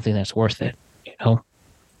to something that's worth it,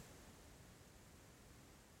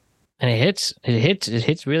 And it hits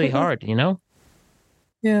really hard, Yeah.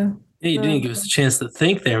 Yeah, you didn't give us a chance to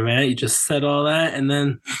think there, man. You just said all that and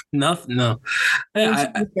then nothing. No.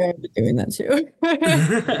 I've been doing that too.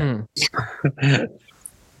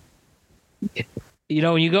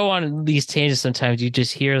 When you go on these tangents, sometimes you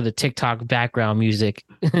just hear the TikTok background music.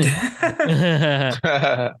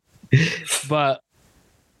 But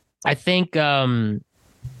I think there's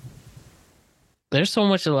so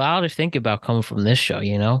much allowed to think about coming from this show,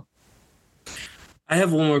 I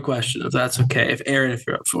have one more question, if that's okay. If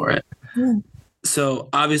you're up for it. Yeah. So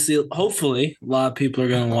obviously, hopefully, a lot of people are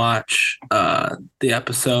going to watch the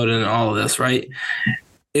episode and all of this, right?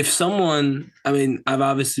 If someone, I've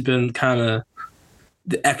obviously been kind of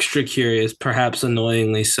the extra curious, perhaps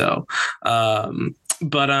annoyingly so.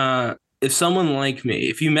 But if someone like me,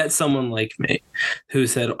 if you met someone like me who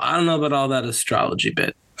said, I don't know about all that astrology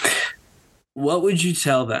bit, what would you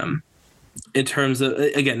tell them in terms of,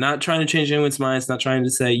 again, not trying to change anyone's minds, not trying to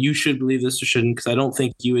say you should believe this or shouldn't, because I don't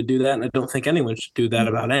think you would do that. And I don't think anyone should do that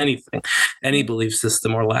about anything, any belief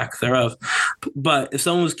system or lack thereof. But if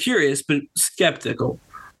someone was curious but skeptical,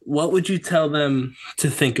 what would you tell them to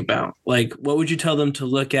think about? Like, what would you tell them to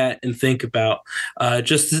look at and think about,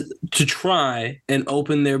 just to try and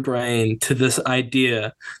open their brain to this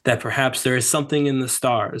idea that perhaps there is something in the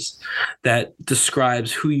stars that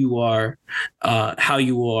describes who you are, how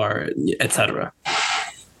you are, etc.?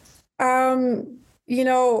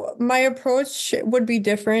 My approach would be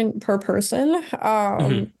different per person.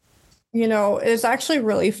 It's actually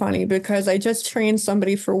really funny because I just trained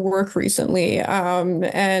somebody for work recently.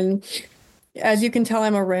 And as you can tell,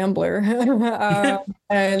 I'm a rambler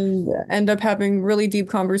and end up having really deep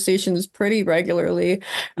conversations pretty regularly.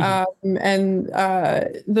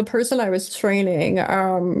 The person I was training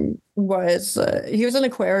he was an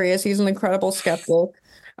Aquarius. He's an incredible skeptic.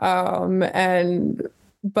 But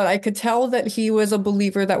I could tell that he was a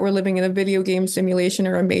believer that we're living in a video game simulation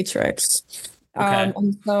or a matrix. Okay.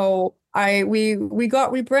 And so we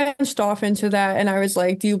branched off into that, and I was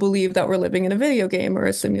like, do you believe that we're living in a video game or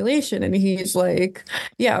a simulation? And he's like,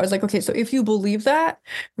 yeah. I was like, okay, so if you believe that,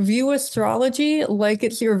 view astrology like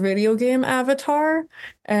it's your video game avatar,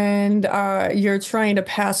 and you're trying to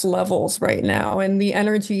pass levels right now, and the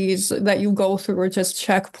energies that you go through are just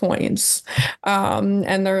checkpoints,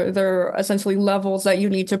 and they're essentially levels that you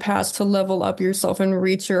need to pass to level up yourself and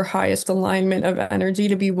reach your highest alignment of energy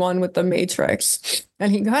to be one with the matrix.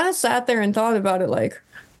 And he kind of sat there and thought about it like,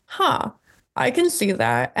 I can see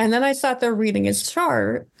that. And then I sat there reading his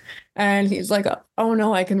chart, and he's like, oh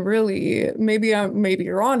no, I can really, maybe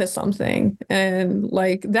you're onto something. And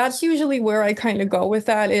like, that's usually where I kind of go with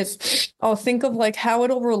that, is I'll think of like how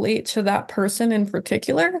it'll relate to that person in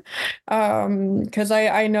particular. Because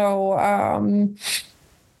I know,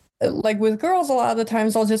 like with girls, a lot of the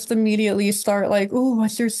times I'll just immediately start like, "Ooh,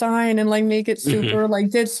 what's your sign?" and like make it super like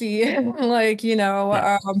ditzy, like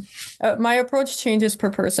my approach changes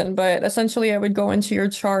per person, but essentially I would go into your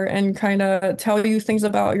chart and kind of tell you things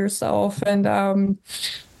about yourself and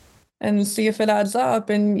see if it adds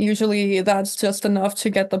up, and usually that's just enough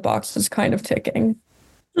to get the boxes kind of ticking.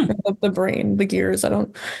 The brain, the gears. I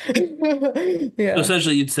don't. Yeah. So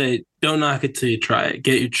essentially, you'd say, "Don't knock it till you try it.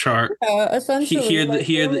 Get your chart. Essentially, hear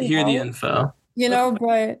the info."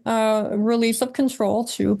 But release of control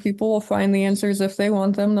too. People will find the answers if they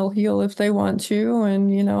want them. They'll heal if they want to,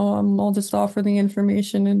 and I'll just offer the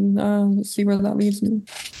information and see where that leads me.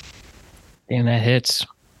 Damn, that hits.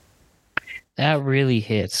 That really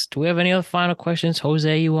hits. Do we have any other final questions,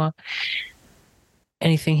 Jose? You want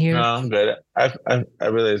anything here? No, I'm good. I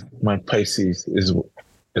realize my Pisces is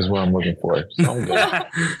what I'm looking for. So I'm good.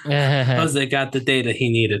 Jose got the data he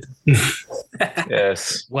needed.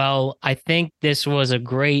 Yes. Well, I think this was a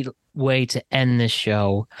great way to end this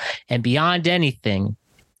show. And beyond anything,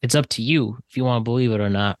 It's up to you if you want to believe it or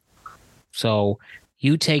not. So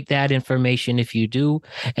you take that information, if you do,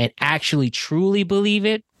 and actually truly believe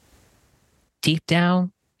it deep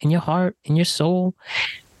down in your heart, in your soul,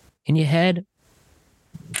 in your head,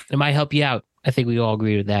 it might help you out. I think we all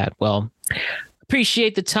agree with that. Well,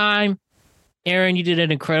 appreciate the time. Aaron, you did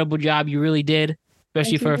an incredible job. You really did,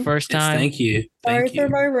 especially for a first time. Thank you. Sorry Thank you. for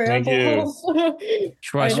my rambles.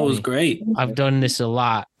 Trust That me, was great. I've done this a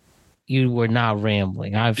lot. You were not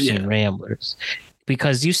rambling. I've seen ramblers.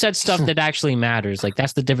 Because you said stuff that actually matters. Like,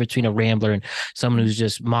 that's the difference between a rambler and someone who's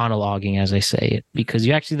just monologuing, as I say it. Because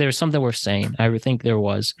there's something worth saying. I think there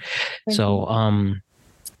was. So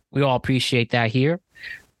we all appreciate that here.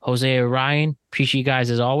 Jose and Ryan, appreciate you guys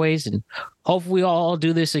as always. And hopefully we all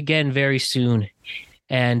do this again very soon.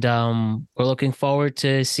 And we're looking forward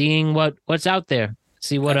to seeing what's out there.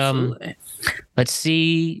 See what Absolutely. Let's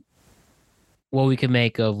see what we can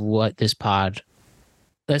make of what this pod.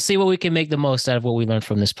 Let's see what we can make the most out of what we learned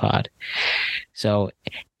from this pod. So,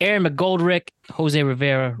 Aaron McGoldrick, Jose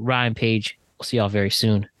Rivera, Ryan Page. We'll see y'all very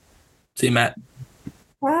soon. See you, Matt.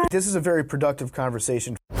 This is a very productive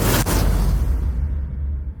conversation.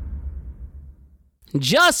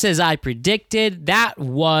 Just as I predicted, that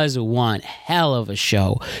was one hell of a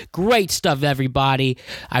show. Great stuff, everybody.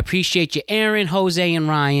 I appreciate you, Aaron, Jose, and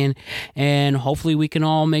Ryan. And hopefully we can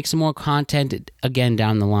all make some more content again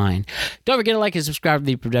down the line. Don't forget to like and subscribe to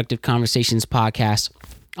the Productive Conversations podcast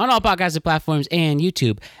on all podcasting platforms and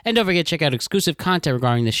YouTube. And don't forget to check out exclusive content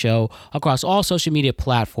regarding the show across all social media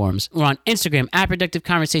platforms. We're on Instagram at Productive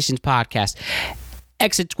Conversations Podcast,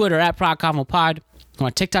 X and Twitter at ProdConvoPod. We're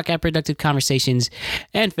on TikTok at Productive Conversations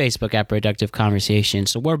and Facebook at Productive Conversations.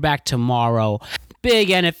 So we're back tomorrow. Big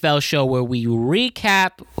NFL show where we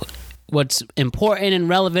recap what's important and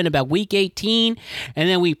relevant about Week 18, and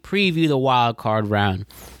then we preview the wild card round.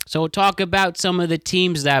 So we'll talk about some of the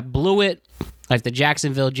teams that blew it, like the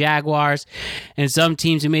Jacksonville Jaguars, and some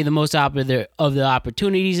teams who made the most of the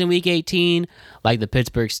opportunities in Week 18, like the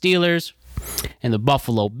Pittsburgh Steelers and the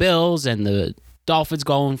Buffalo Bills and the Dolphins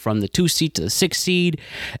going from the 2 seed to the 6 seed.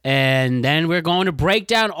 And then we're going to break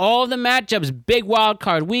down all the matchups. Big wild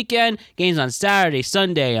card weekend. Games on Saturday,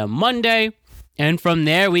 Sunday, and Monday. And from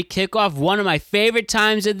there, we kick off one of my favorite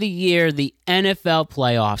times of the year, the NFL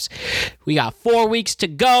playoffs. We got 4 weeks to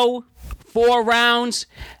go. 4 rounds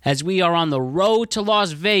as we are on the road to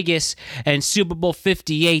Las Vegas and Super Bowl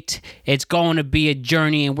 58. It's going to be a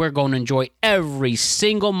journey, and we're going to enjoy every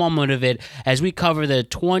single moment of it as we cover the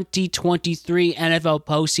 2023 NFL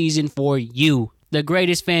postseason for you, the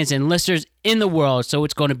greatest fans and listeners in the world. So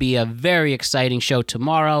it's going to be a very exciting show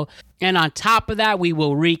tomorrow. And on top of that, we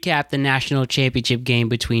will recap the national championship game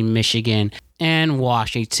between Michigan and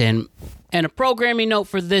Washington. And a programming note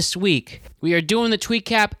for this week. We are doing the tweet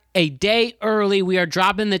cap a day early. We are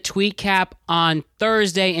dropping the tweet cap on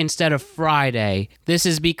Thursday instead of Friday. This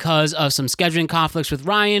is because of some scheduling conflicts with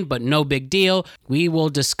Ryan, but no big deal. We will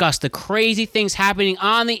discuss the crazy things happening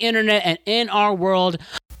on the internet and in our world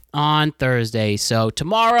on Thursday. So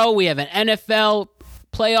tomorrow we have an NFL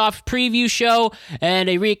playoff preview show and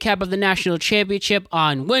a recap of the national championship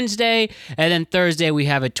on Wednesday, and then Thursday we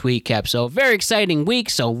have a tweet cap. So very exciting week,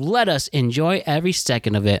 so let us enjoy every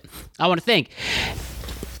second of it. I want to thank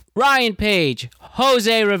Ryan Page,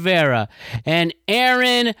 Jose Rivera, and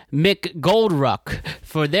Aaron McGoldruck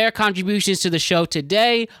for their contributions to the show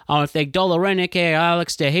today. I want to thank Dolo Renick,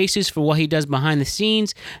 Alex De Jesus, for what he does behind the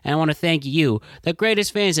scenes. And I want to thank you, the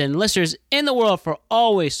greatest fans and listeners in the world, for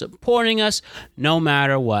always supporting us no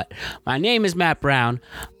matter what. My name is Matt Brown.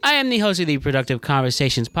 I am the host of the Productive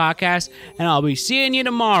Conversations podcast, and I'll be seeing you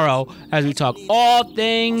tomorrow as we talk all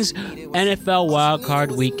things NFL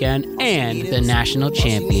Wildcard Weekend and the National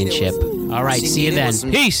Championship. All right, see you then.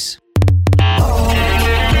 Peace.